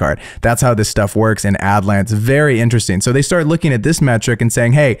credit card. That's how this stuff works in ad land. It's very interesting. So they started looking at this metric and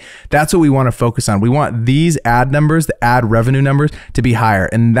saying, hey, that's what we want to focus on. We want these ad numbers, the ad revenue numbers, to be higher.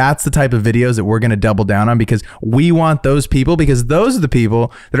 And that's the type of videos that we're going to double down on because we want those people, because those are the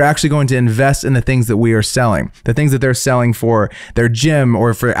people that are actually going to invest in the things that we are selling. The things that they're selling for their gym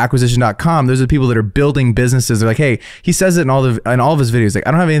or for acquisition.com, those are the people that are building businesses. They're like, hey, he says it in all of his videos, like, I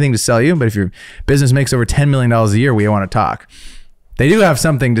don't have anything to sell you, but if your business makes over $10 million a year, we want to talk. They do have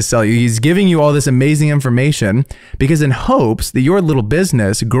something to sell you. He's giving you all this amazing information because in hopes that your little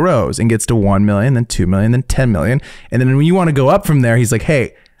business grows and gets to 1 million, then 2 million, then 10 million. And then when you want to go up from there, he's like,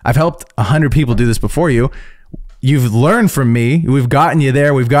 hey, I've helped 100 people do this before you. You've learned from me. We've gotten you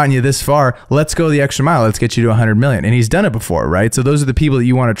there. We've gotten you this far. Let's go the extra mile. Let's get you to 100 million. And he's done it before, right? So those are the people that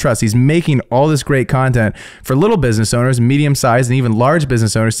you want to trust. He's making all this great content for little business owners, medium-sized, and even large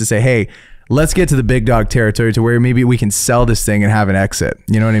business owners to say, hey, let's get to the big dog territory to where maybe we can sell this thing and have an exit.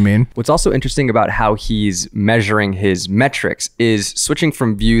 You know what I mean? What's also interesting about how he's measuring his metrics is switching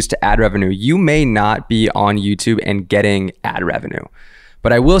from views to ad revenue. You may not be on YouTube and getting ad revenue,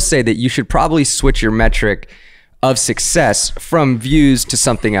 but I will say that you should probably switch your metric of success from views to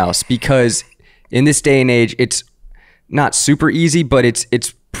something else, because in this day and age, it's not super easy, but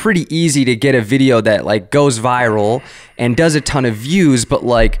it's pretty easy to get a video that like goes viral and does a ton of views, but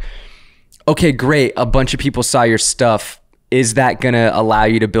like, okay, great, a bunch of people saw your stuff. Is that gonna allow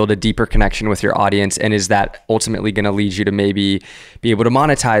you to build a deeper connection with your audience? And is that ultimately gonna lead you to maybe be able to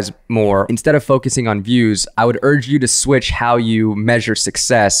monetize more? Instead of focusing on views, I would urge you to switch how you measure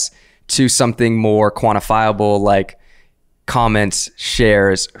success to something more quantifiable, like comments,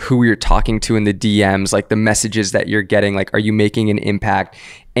 shares, who you're talking to in the DMs, like the messages that you're getting, like, are you making an impact?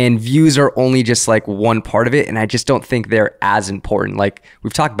 And views are only just like one part of it. And I just don't think they're as important. Like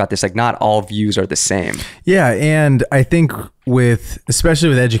we've talked about this, like not all views are the same. Yeah. And I think especially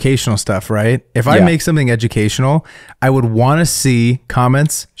with educational stuff, right? If I make something educational, I would want to see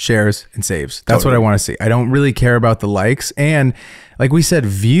comments, shares, and saves. That's what I want to see. I don't really care about the likes. And like we said,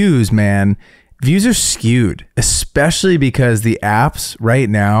 views, man, views are skewed, especially because the apps right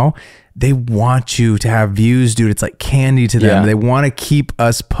now, they want you to have views, dude. It's like candy to them. They want to keep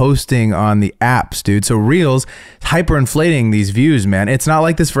us posting on the apps, dude. So Reels hyperinflating these views, man. It's not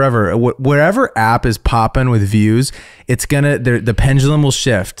like this forever. Whatever app is popping with views, it's gonna, the pendulum will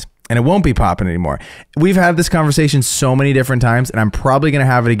shift and it won't be popping anymore. We've had this conversation so many different times, and I'm probably gonna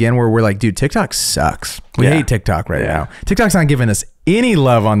have it again where we're like, dude, TikTok sucks. We hate TikTok right now. TikTok's not giving us any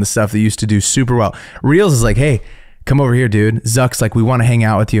love on the stuff that used to do super well. Reels is like, hey, come over here, dude. Zuck's like, we want to hang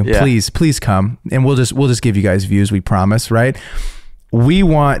out with you. Please come. And we'll just give you guys views, we promise, right? we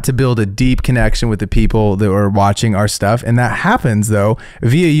want to build a deep connection with the people that are watching our stuff. And that happens though,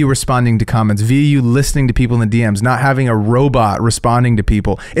 via you responding to comments, via you listening to people in the DMs, not having a robot responding to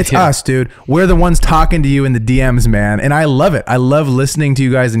people. It's us, dude. We're the ones talking to you in the DMs, man. And I love it. I love listening to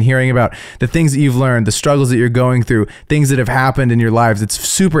you guys and hearing about the things that you've learned, the struggles that you're going through, things that have happened in your lives. It's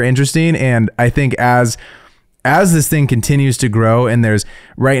super interesting. And I think as this thing continues to grow, and there's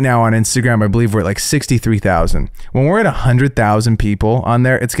right now on Instagram, I believe we're at like 63,000. When we're at 100,000 people on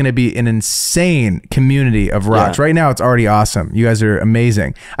there, it's going to be an insane community of rocks. Right now, it's already awesome. You guys are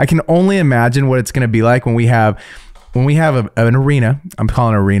amazing. I can only imagine what it's going to be like when we have an arena. I'm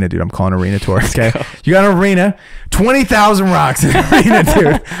calling it arena, dude. I'm calling it arena tour. Okay. You got an arena, 20,000 rocks in an arena,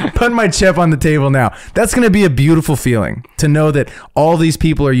 dude. Putting my chip on the table now. That's going to be a beautiful feeling to know that all these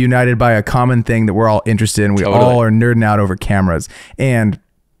people are united by a common thing that we're all interested in. We all are nerding out over cameras. And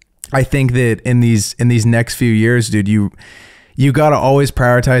I think that in these next few years, dude, you got to always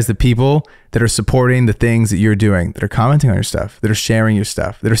prioritize the people that are supporting the things that you're doing, that are commenting on your stuff, that are sharing your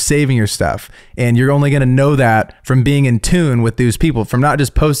stuff, that are saving your stuff. And you're only going to know that from being in tune with those people, from not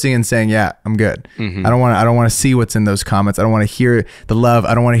just posting and saying, yeah, I'm good. I don't want to see what's in those comments. I don't want to hear the love.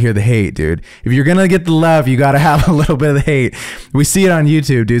 I don't want to hear the hate, dude. If you're going to get the love, you got to have a little bit of the hate. We see it on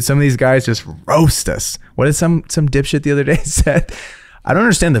YouTube, dude. Some of these guys just roast us. What did some dipshit the other day said? I don't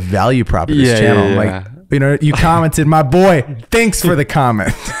understand the value prop of this channel. Like, you know, you commented, my boy, thanks for the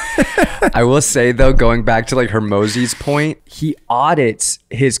comment. I will say though, going back to like Hormozi's point, he audits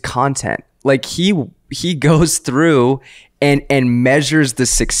his content. Like he goes through and measures the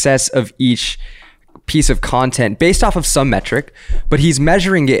success of each piece of content based off of some metric, but he's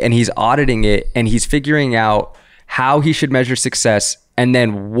measuring it and he's auditing it and he's figuring out how he should measure success and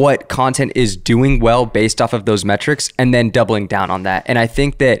then what content is doing well based off of those metrics and then doubling down on that. And I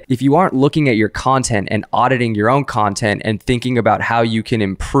think that if you aren't looking at your content and auditing your own content and thinking about how you can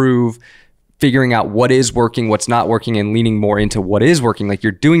improve, figuring out what is working, what's not working, and leaning more into what is working, like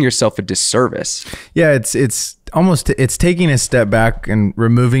you're doing yourself a disservice. Yeah, it's almost, it's taking a step back and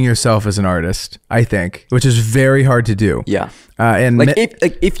removing yourself as an artist, I think, which is very hard to do. Yeah. And like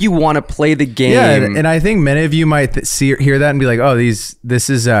if you want to play the game. Yeah, and I think many of you might hear that and be like, oh, this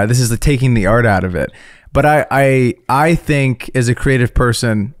is the taking the art out of it. But I think as a creative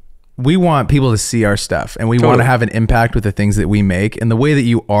person, we want people to see our stuff and we want to have an impact with the things that we make. And the way that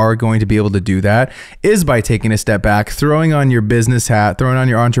you are going to be able to do that is by taking a step back, throwing on your business hat, throwing on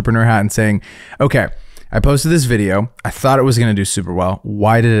your entrepreneur hat and saying, okay, I posted this video. I thought it was going to do super well.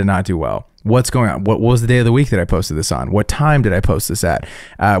 Why did it not do well? What's going on? What was the day of the week that I posted this on? What time did I post this at?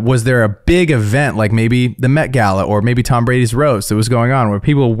 Was there a big event like maybe the Met Gala or maybe Tom Brady's roast that was going on where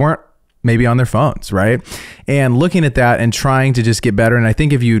people weren't maybe on their phones, right? And looking at that and trying to just get better. And I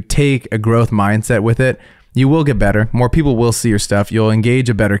think if you take a growth mindset with it, you will get better. More people will see your stuff. You'll engage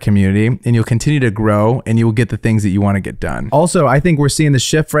a better community and you'll continue to grow and you will get the things that you want to get done. Also, I think we're seeing the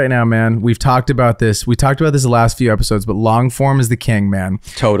shift right now, man. We've talked about this. We talked about this the last few episodes, but long form is the king, man.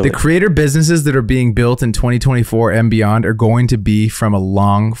 Totally. The creator businesses that are being built in 2024 and beyond are going to be from a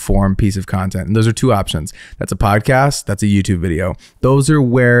long form piece of content. And those are two options. That's a podcast. That's a YouTube video. Those are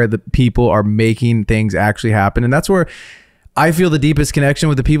where the people are making things actually happen. And that's where I feel the deepest connection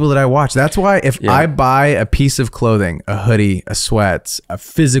with the people that I watch. That's why if I buy a piece of clothing, a hoodie, a sweats, a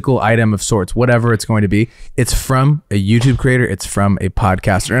physical item of sorts, whatever it's going to be, it's from a YouTube creator, it's from a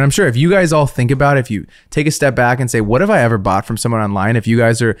podcaster. And I'm sure if you guys all think about it, if you take a step back and say, what have I ever bought from someone online? If you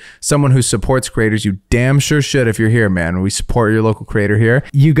guys are someone who supports creators, you damn sure should if you're here, man. We support your local creator here.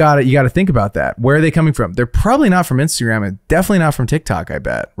 You got to think about that. Where are they coming from? They're probably not from Instagram and definitely not from TikTok, I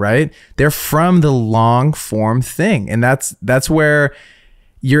bet, right? They're from the long form thing. And that's where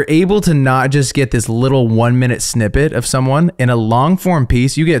you're able to not just get this little 1 minute snippet of someone. In a long form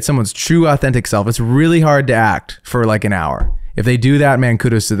piece, you get someone's true authentic self. It's really hard to act for like an hour. If they do that, man,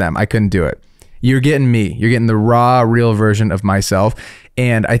 kudos to them. I couldn't do it. You're getting me. You're getting the raw, real version of myself.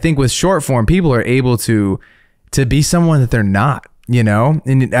 And I think with short form, people are able to be someone that they're not. You know,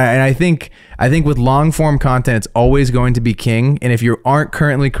 and I think with long form content, it's always going to be king. And if you aren't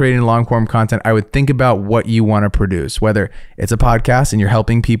currently creating long form content, I would think about what you want to produce, whether it's a podcast and you're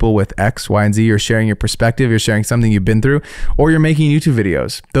helping people with X, Y, and Z, you're sharing your perspective, you're sharing something you've been through, or you're making YouTube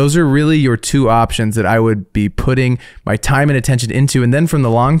videos. Those are really your two options that I would be putting my time and attention into. And then from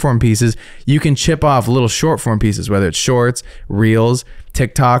the long form pieces, you can chip off little short form pieces, whether it's shorts, reels,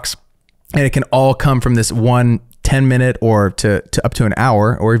 TikToks, and it can all come from this one 10-minute or to up to an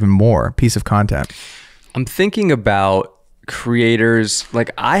hour or even more piece of content. I'm thinking about creators.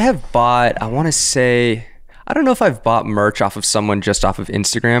 Like I have bought, I want to say, I don't know if I've bought merch off of someone just off of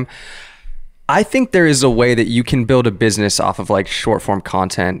Instagram. I think there is a way that you can build a business off of like short form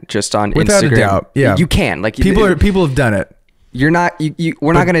content just on Without Instagram. a doubt. Yeah. You can. Like people have done it. We're not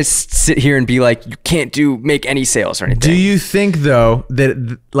going to sit here and be like, you can't make any sales or anything. Do you think though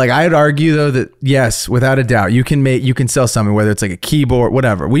that, like, I'd argue though that yes, without a doubt, you can sell something, whether it's like a keyboard,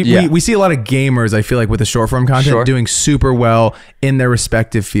 whatever. We see a lot of gamers, I feel like, with the short form content doing super well in their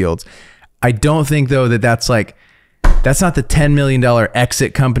respective fields. I don't think though that's not the $10 million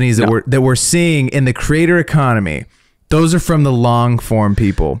exit companies that we're seeing in the creator economy. Those are from the long form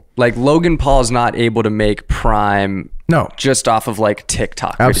people. Like Logan Paul's not able to make Prime just off of like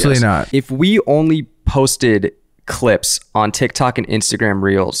TikTok Absolutely videos. not. If we only posted clips on TikTok and Instagram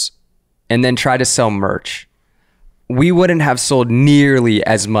Reels and then try to sell merch, we wouldn't have sold nearly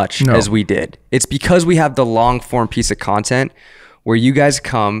as much as we did. It's because we have the long form piece of content where you guys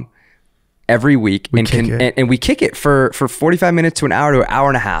come every week and we kick it for 45 minutes to an hour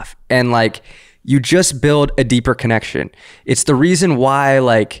and a half. And like, you just build a deeper connection. It's the reason why,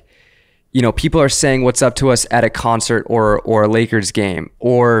 like, you know, people are saying what's up to us at a concert or a Lakers game,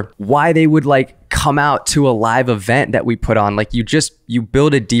 or why they would like come out to a live event that we put on. Like you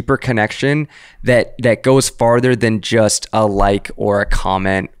build a deeper connection that goes farther than just a like or a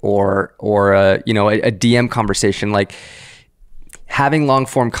comment or a, you know, a DM conversation. Like having long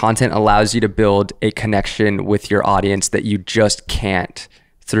form content allows you to build a connection with your audience that you just can't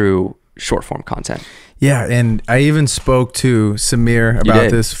through short form content. Yeah, and I even spoke to Samir about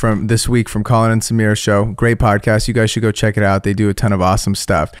this from this week from Colin and Samir's show. Great podcast. You guys should go check it out. They do a ton of awesome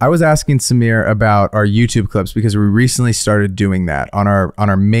stuff. I was asking Samir about our YouTube clips because we recently started doing that on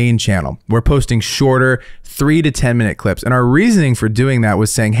our main channel. We're posting shorter 3 to 10 minute clips. And our reasoning for doing that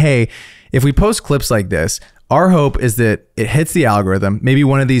was saying, hey, if we post clips like this, our hope is that it hits the algorithm. Maybe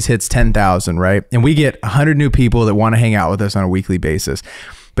one of these hits 10,000, right? And we get 100 new people that want to hang out with us on a weekly basis.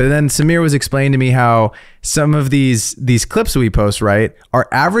 But then Samir was explaining to me how some of these clips we post, right, our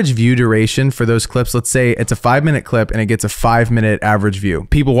average view duration for those clips, let's say it's a 5-minute clip and it gets a 5-minute average view.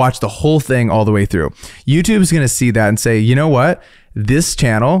 People watch the whole thing all the way through. YouTube's going to see that and say, you know what? This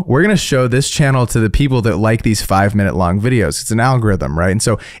channel, we're going to show this channel to the people that like these 5-minute long videos. It's an algorithm, right? And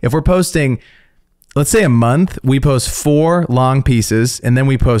so if we're posting, let's say a month, we post 4 long pieces and then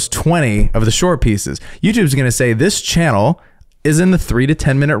we post 20 of the short pieces. YouTube's going to say this channel is in the 3 to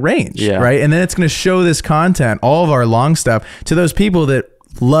 10 minute range, right? And then it's going to show this content, all of our long stuff, to those people that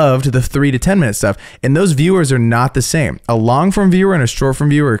loved the 3 to 10 minute stuff. And those viewers are not the same. A long form viewer and a short form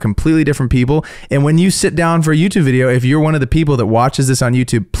viewer are completely different people. And when you sit down for a YouTube video, if you're one of the people that watches this on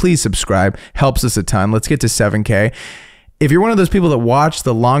YouTube, please subscribe. Helps us a ton. Let's get to 7K. If you're one of those people that watch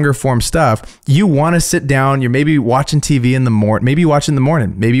the longer form stuff, you want to sit down, you're maybe watching TV in the morning, maybe you watch it in the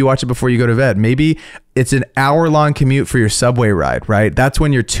morning, maybe you watch it before you go to bed, maybe it's an hour-long commute for your subway ride, right? That's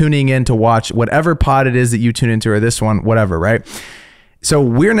when you're tuning in to watch whatever pod it is that you tune into, or this one, whatever, right? So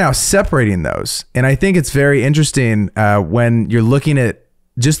we're now separating those. And I think it's very interesting when you're looking at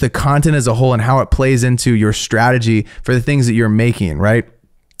just the content as a whole and how it plays into your strategy for the things that you're making, right?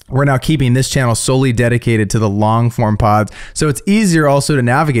 We're now keeping this channel solely dedicated to the long form pods. So it's easier also to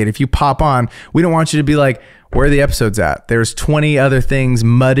navigate. If you pop on, we don't want you to be like, where are the episodes at? There's 20 other things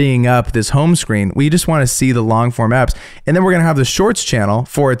muddying up this home screen. We just want to see the long form apps. And then we're going to have the shorts channel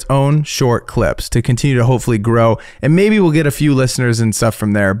for its own short clips to continue to hopefully grow. And maybe we'll get a few listeners and stuff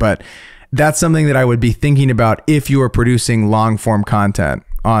from there. But that's something that I would be thinking about if you are producing long form content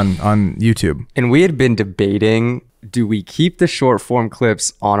on YouTube. And we had been debating, do we keep the short form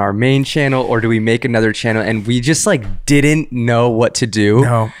clips on our main channel or do we make another channel? And we just like didn't know what to do.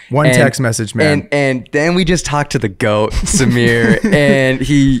 No, text message, man. And then we just talked to the GOAT, Samir, and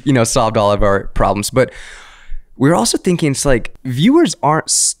he, you know, solved all of our problems. But we were also thinking, it's like, viewers aren't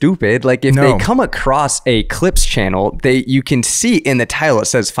stupid. Like if they come across a clips channel, you can see in the title, it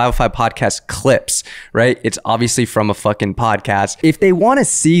says 505 Podcast Clips, right? It's obviously from a fucking podcast. If they want to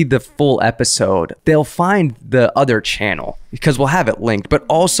see the full episode, they'll find the other channel because we'll have it linked. But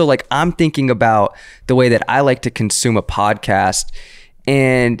also, like, I'm thinking about the way that I like to consume a podcast.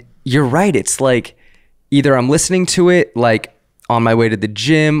 And you're right. It's like either I'm listening to it like on my way to the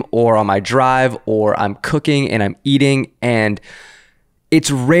gym or on my drive, or I'm cooking and I'm eating, and it's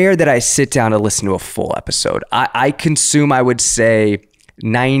rare that I sit down to listen to a full episode. I consume, I would say,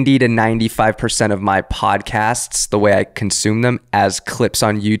 90 to 95% of my podcasts, the way I consume them, as clips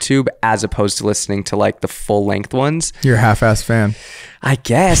on YouTube, as opposed to listening to like the full length ones. You're a half-ass fan. I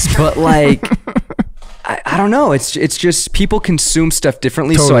guess, but like I don't know. It's just people consume stuff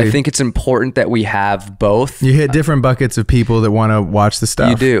differently. Totally. So I think it's important that we have both. You hit different buckets of people that want to watch the stuff.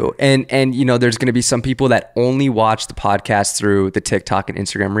 You do. And you know, there's going to be some people that only watch the podcast through the TikTok and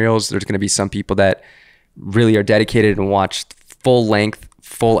Instagram reels. There's going to be some people that really are dedicated and watch full length,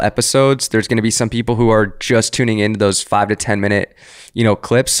 full episodes. There's going to be some people who are just tuning into those 5 to 10 minute, you know,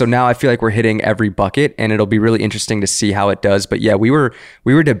 clips. So now I feel like we're hitting every bucket, and it'll be really interesting to see how it does. But yeah, we were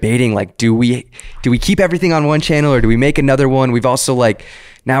debating, like, do we keep everything on one channel, or do we make another one? We've also, like,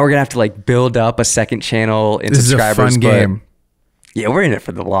 now we're gonna have to, like, build up a second channel and subscribers. This is a fun game. Yeah, we're in it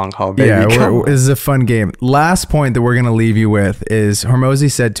for the long haul, baby. Yeah, this is a fun game. Last point that we're going to leave you with is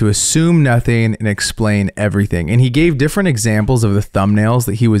Hormozi said to assume nothing and explain everything. And he gave different examples of the thumbnails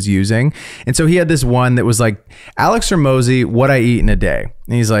that he was using. And so he had this one that was like, Alex Hormozi, what I eat in a day.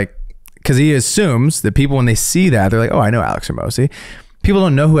 And he's like, because he assumes that people, when they see that, they're like, oh, I know Alex Hormozi. People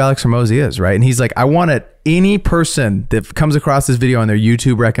don't know who Alex Hormozi is, right? And he's like, I want any person that comes across this video on their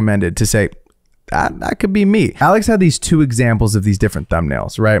YouTube recommended to say, that could be me. Alex had these 2 examples of these different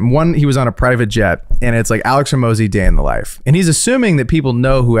thumbnails, right? One, he was on a private jet, and it's like Alex Hormozi day in the life. And he's assuming that people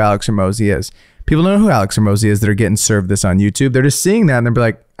know who Alex Hormozi is. People don't know who Alex Hormozi is that are getting served this on YouTube. They're just seeing that and they're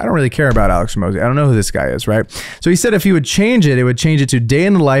like, I don't really care about Alex Hormozi. I don't know who this guy is, right? So he said if he would change it, it would change it to day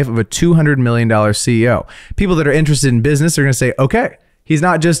in the life of a $200 million CEO. People that are interested in business are going to say, okay, he's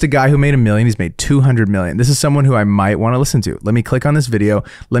not just a guy who made $1 million, he's made $200 million. This is someone who I might want to listen to. Let me click on this video.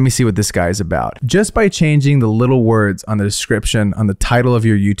 Let me see what this guy is about. Just by changing the little words on the description, on the title of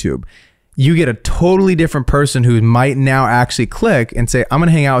your YouTube, you get a totally different person who might now actually click and say, I'm going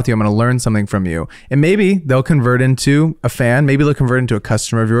to hang out with you. I'm going to learn something from you. And maybe they'll convert into a fan. Maybe they'll convert into a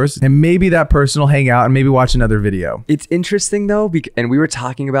customer of yours. And maybe that person will hang out and maybe watch another video. It's interesting though, and we were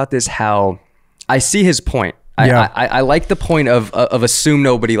talking about this, how I see his point. Yeah. I like the point of assume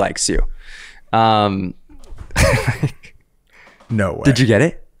nobody likes you. No way. Did you get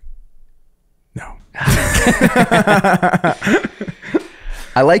it? No.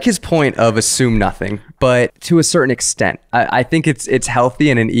 I like his point of assume nothing, but to a certain extent. I think it's healthy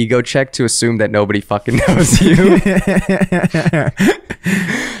and an ego check to assume that nobody fucking knows you.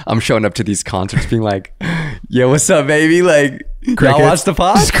 I'm showing up to these concerts being like, yo, what's up, baby? Like, y'all watch the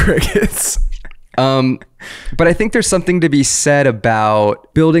pod? Just crickets. But I think there's something to be said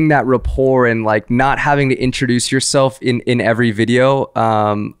about building that rapport and like not having to introduce yourself in every video.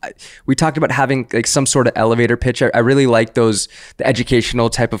 We talked about having like some sort of elevator pitch. I really like the educational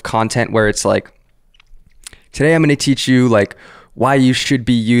type of content where it's like, today I'm going to teach you like why you should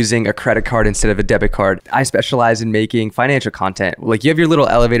be using a credit card instead of a debit card. I specialize in making financial content. Like you have your little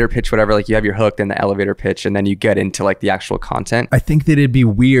elevator pitch, whatever, like you have your hook, then the elevator pitch, and then you get into like the actual content. I think that it'd be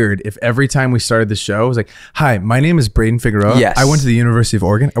weird if every time we started the show, it was like, hi, my name is Brayden Figueroa. Yes. I went to the University of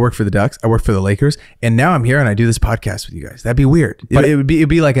Oregon. I work for the Ducks. I work for the Lakers. And now I'm here and I do this podcast with you guys. That'd be weird. But it'd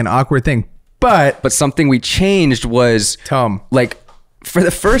be like an awkward thing. But something we changed was like, for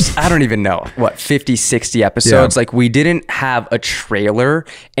the first, I don't even know, what, 50, 60 episodes, like we didn't have a trailer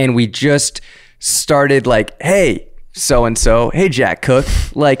and we just started like, hey, so-and-so, hey, Jack Cook,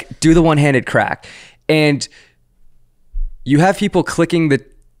 like do the one-handed crack. And you have people clicking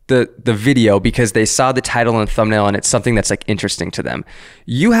the video because they saw the title and thumbnail and it's something that's like interesting to them.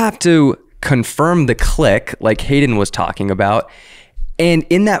 You have to confirm the click like Hayden was talking about. And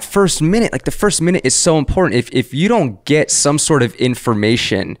in that first minute, like the first minute is so important. If you don't get some sort of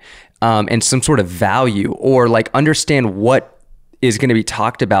information and some sort of value or like understand what is going to be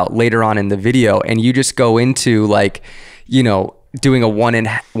talked about later on in the video, and you just go into like, you know, doing a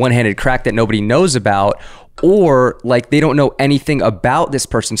one-handed crack that nobody knows about, or like they don't know anything about this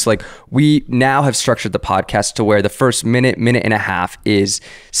person. So like we now have structured the podcast to where the first minute and a half is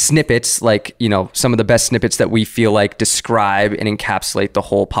snippets, like, you know, some of the best snippets that we feel like describe and encapsulate the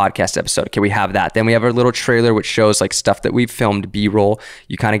whole podcast episode. Okay, we have that. Then we have our little trailer, which shows like stuff that we've filmed, B-roll.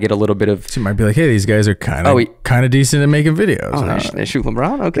 You kind of get a little bit of... So you might be like, hey, these guys are kind of decent at making videos. Oh, they shoot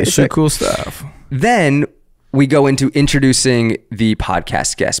LeBron? Okay. They shoot cool stuff. Then we go into introducing the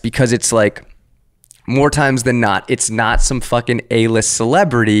podcast guest, because it's like, more times than not, it's not some fucking A-list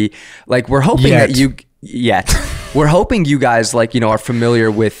celebrity. Like we're hoping we're hoping you guys like, you know, are familiar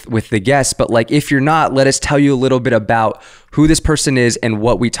with the guests, but like if you're not, let us tell you a little bit about who this person is and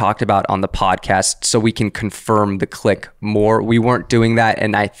what we talked about on the podcast so we can confirm the click more. We weren't doing that,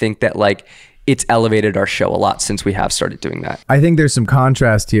 and I think that like it's elevated our show a lot since we have started doing that. I think there's some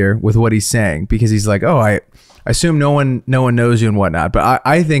contrast here with what he's saying, because he's like, oh, I assume no one knows you and whatnot. But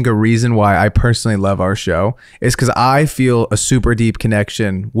I think a reason why I personally love our show is because I feel a super deep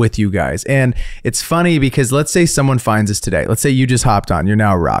connection with you guys. And it's funny because let's say someone finds us today. Let's say you just hopped on. You're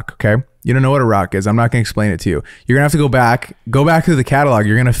now a rock, okay? You don't know what a rock is. I'm not going to explain it to you. You're going to have to go back through the catalog.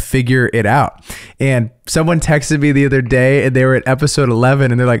 You're going to figure it out. And someone texted me the other day and they were at episode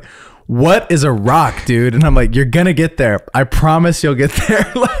 11 and they're like, what is a rock, dude? And I'm like, you're going to get there. I promise you'll get there.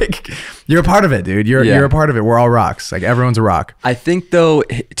 Like, you're a part of it, dude. You're a part of it. We're all rocks. Like, everyone's a rock. I think, though,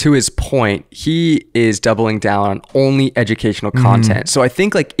 to his point, he is doubling down on only educational content. So I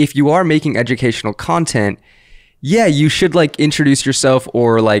think, like, if you are making educational content, yeah, you should, like, introduce yourself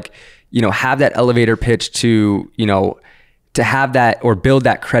or, like, you know, have that elevator pitch to, you know, to have that or build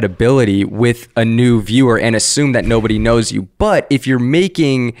that credibility with a new viewer and assume that nobody knows you. But if you're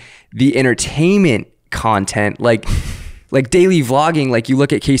making the entertainment content, like daily vlogging, like you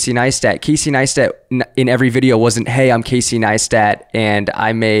look at Casey Neistat. Casey Neistat in every video wasn't, hey, I'm Casey Neistat and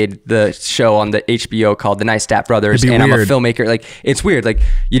I made the show on the HBO called The Neistat Brothers and I'm a filmmaker. Like, it's weird. Like,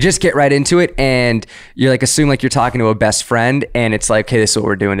 you just get right into it and you're like, assume like you're talking to a best friend and it's like, okay, this is what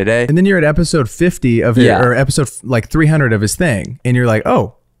we're doing today. And then you're at episode 50 of or episode like 300 of his thing. And you're like,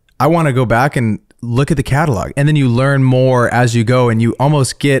 oh, I want to go back and look at the catalog. And then you learn more as you go and you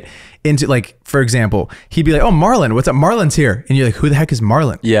almost get into, like, for example, he'd be like, oh, Marlon, what's up? Marlon's here. And you're like, who the heck is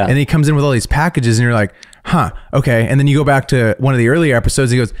Marlon? Yeah. And then he comes in with all these packages and you're like, huh, okay. And then you go back to one of the earlier episodes.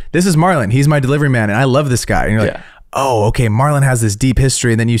 He goes, this is Marlon. He's my delivery man. And I love this guy. And you're like, oh, okay, Marlon has this deep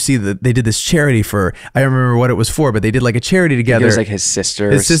history. And then you see that they did this charity for, I don't remember what it was for, but they did like a charity together. It was like his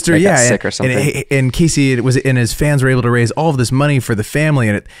sister, like got sick or something. And Casey and his fans were able to raise all of this money for the family.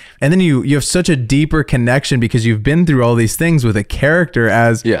 And then you have such a deeper connection because you've been through all these things with a character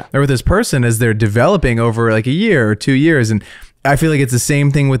or with this person as they're developing over like a year or 2 years. And I feel like it's the same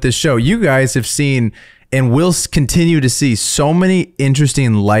thing with this show. You guys have seen and we'll continue to see so many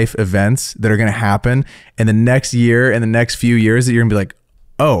interesting life events that are going to happen in the next year and the next few years that you're going to be like,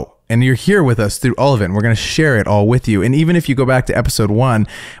 oh, and you're here with us through all of it. And we're going to share it all with you. And even if you go back to episode 1,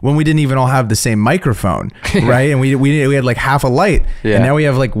 when we didn't even all have the same microphone, right? And we had like half a light. Yeah. And now we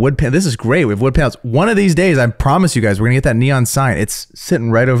have like wood panels. This is great. We have wood panels. One of these days, I promise you guys, we're going to get that neon sign. It's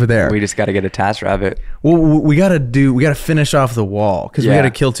sitting right over there. We just got to get a task rabbit. Well, we got to finish off the wall because we got to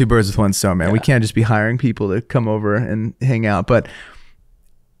kill 2 birds with one stone, man. Yeah. We can't just be hiring people to come over and hang out. But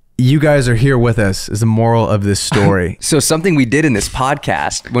you guys are here with us is the moral of this story. So something we did in this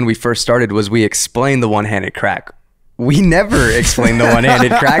podcast when we first started was we explained the one-handed crack. We never explain the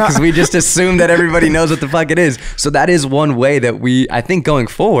one-handed crack because we just assume that everybody knows what the fuck it is. So that is one way that I think going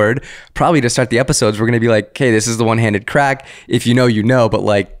forward, probably to start the episodes, we're going to be like, okay, this is the one-handed crack. If you know, you know, but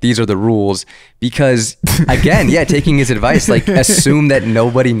like, these are the rules. Because again, taking his advice, like assume that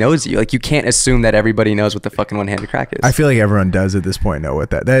nobody knows you. Like you can't assume that everybody knows what the fucking one-handed crack is. I feel like everyone does at this point know what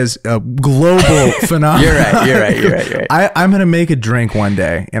that is a global phenomenon. You're right. I'm going to make a drink one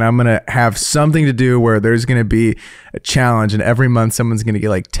day and I'm going to have something to do where there's going to be a challenge and every month someone's going to get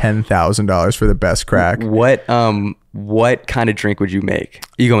like $10,000 for the best crack. What kind of drink would you make?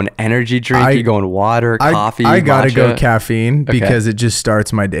 You going energy drink? You going water, coffee? I gotta go caffeine because it just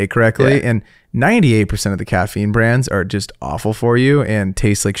starts my day correctly. And 98% of the caffeine brands are just awful for you and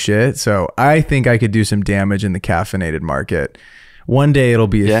taste like shit. So I think I could do some damage in the caffeinated market. One day it'll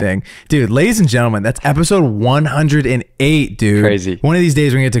be a thing. Dude, ladies and gentlemen, that's episode 108, dude. Crazy. One of these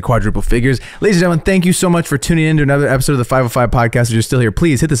days we're going to get to quadruple figures. Ladies and gentlemen, thank you so much for tuning in to another episode of the 505 podcast. If you're still here,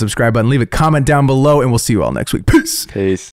 please hit the subscribe button, leave a comment down below, and we'll see you all next week. Peace.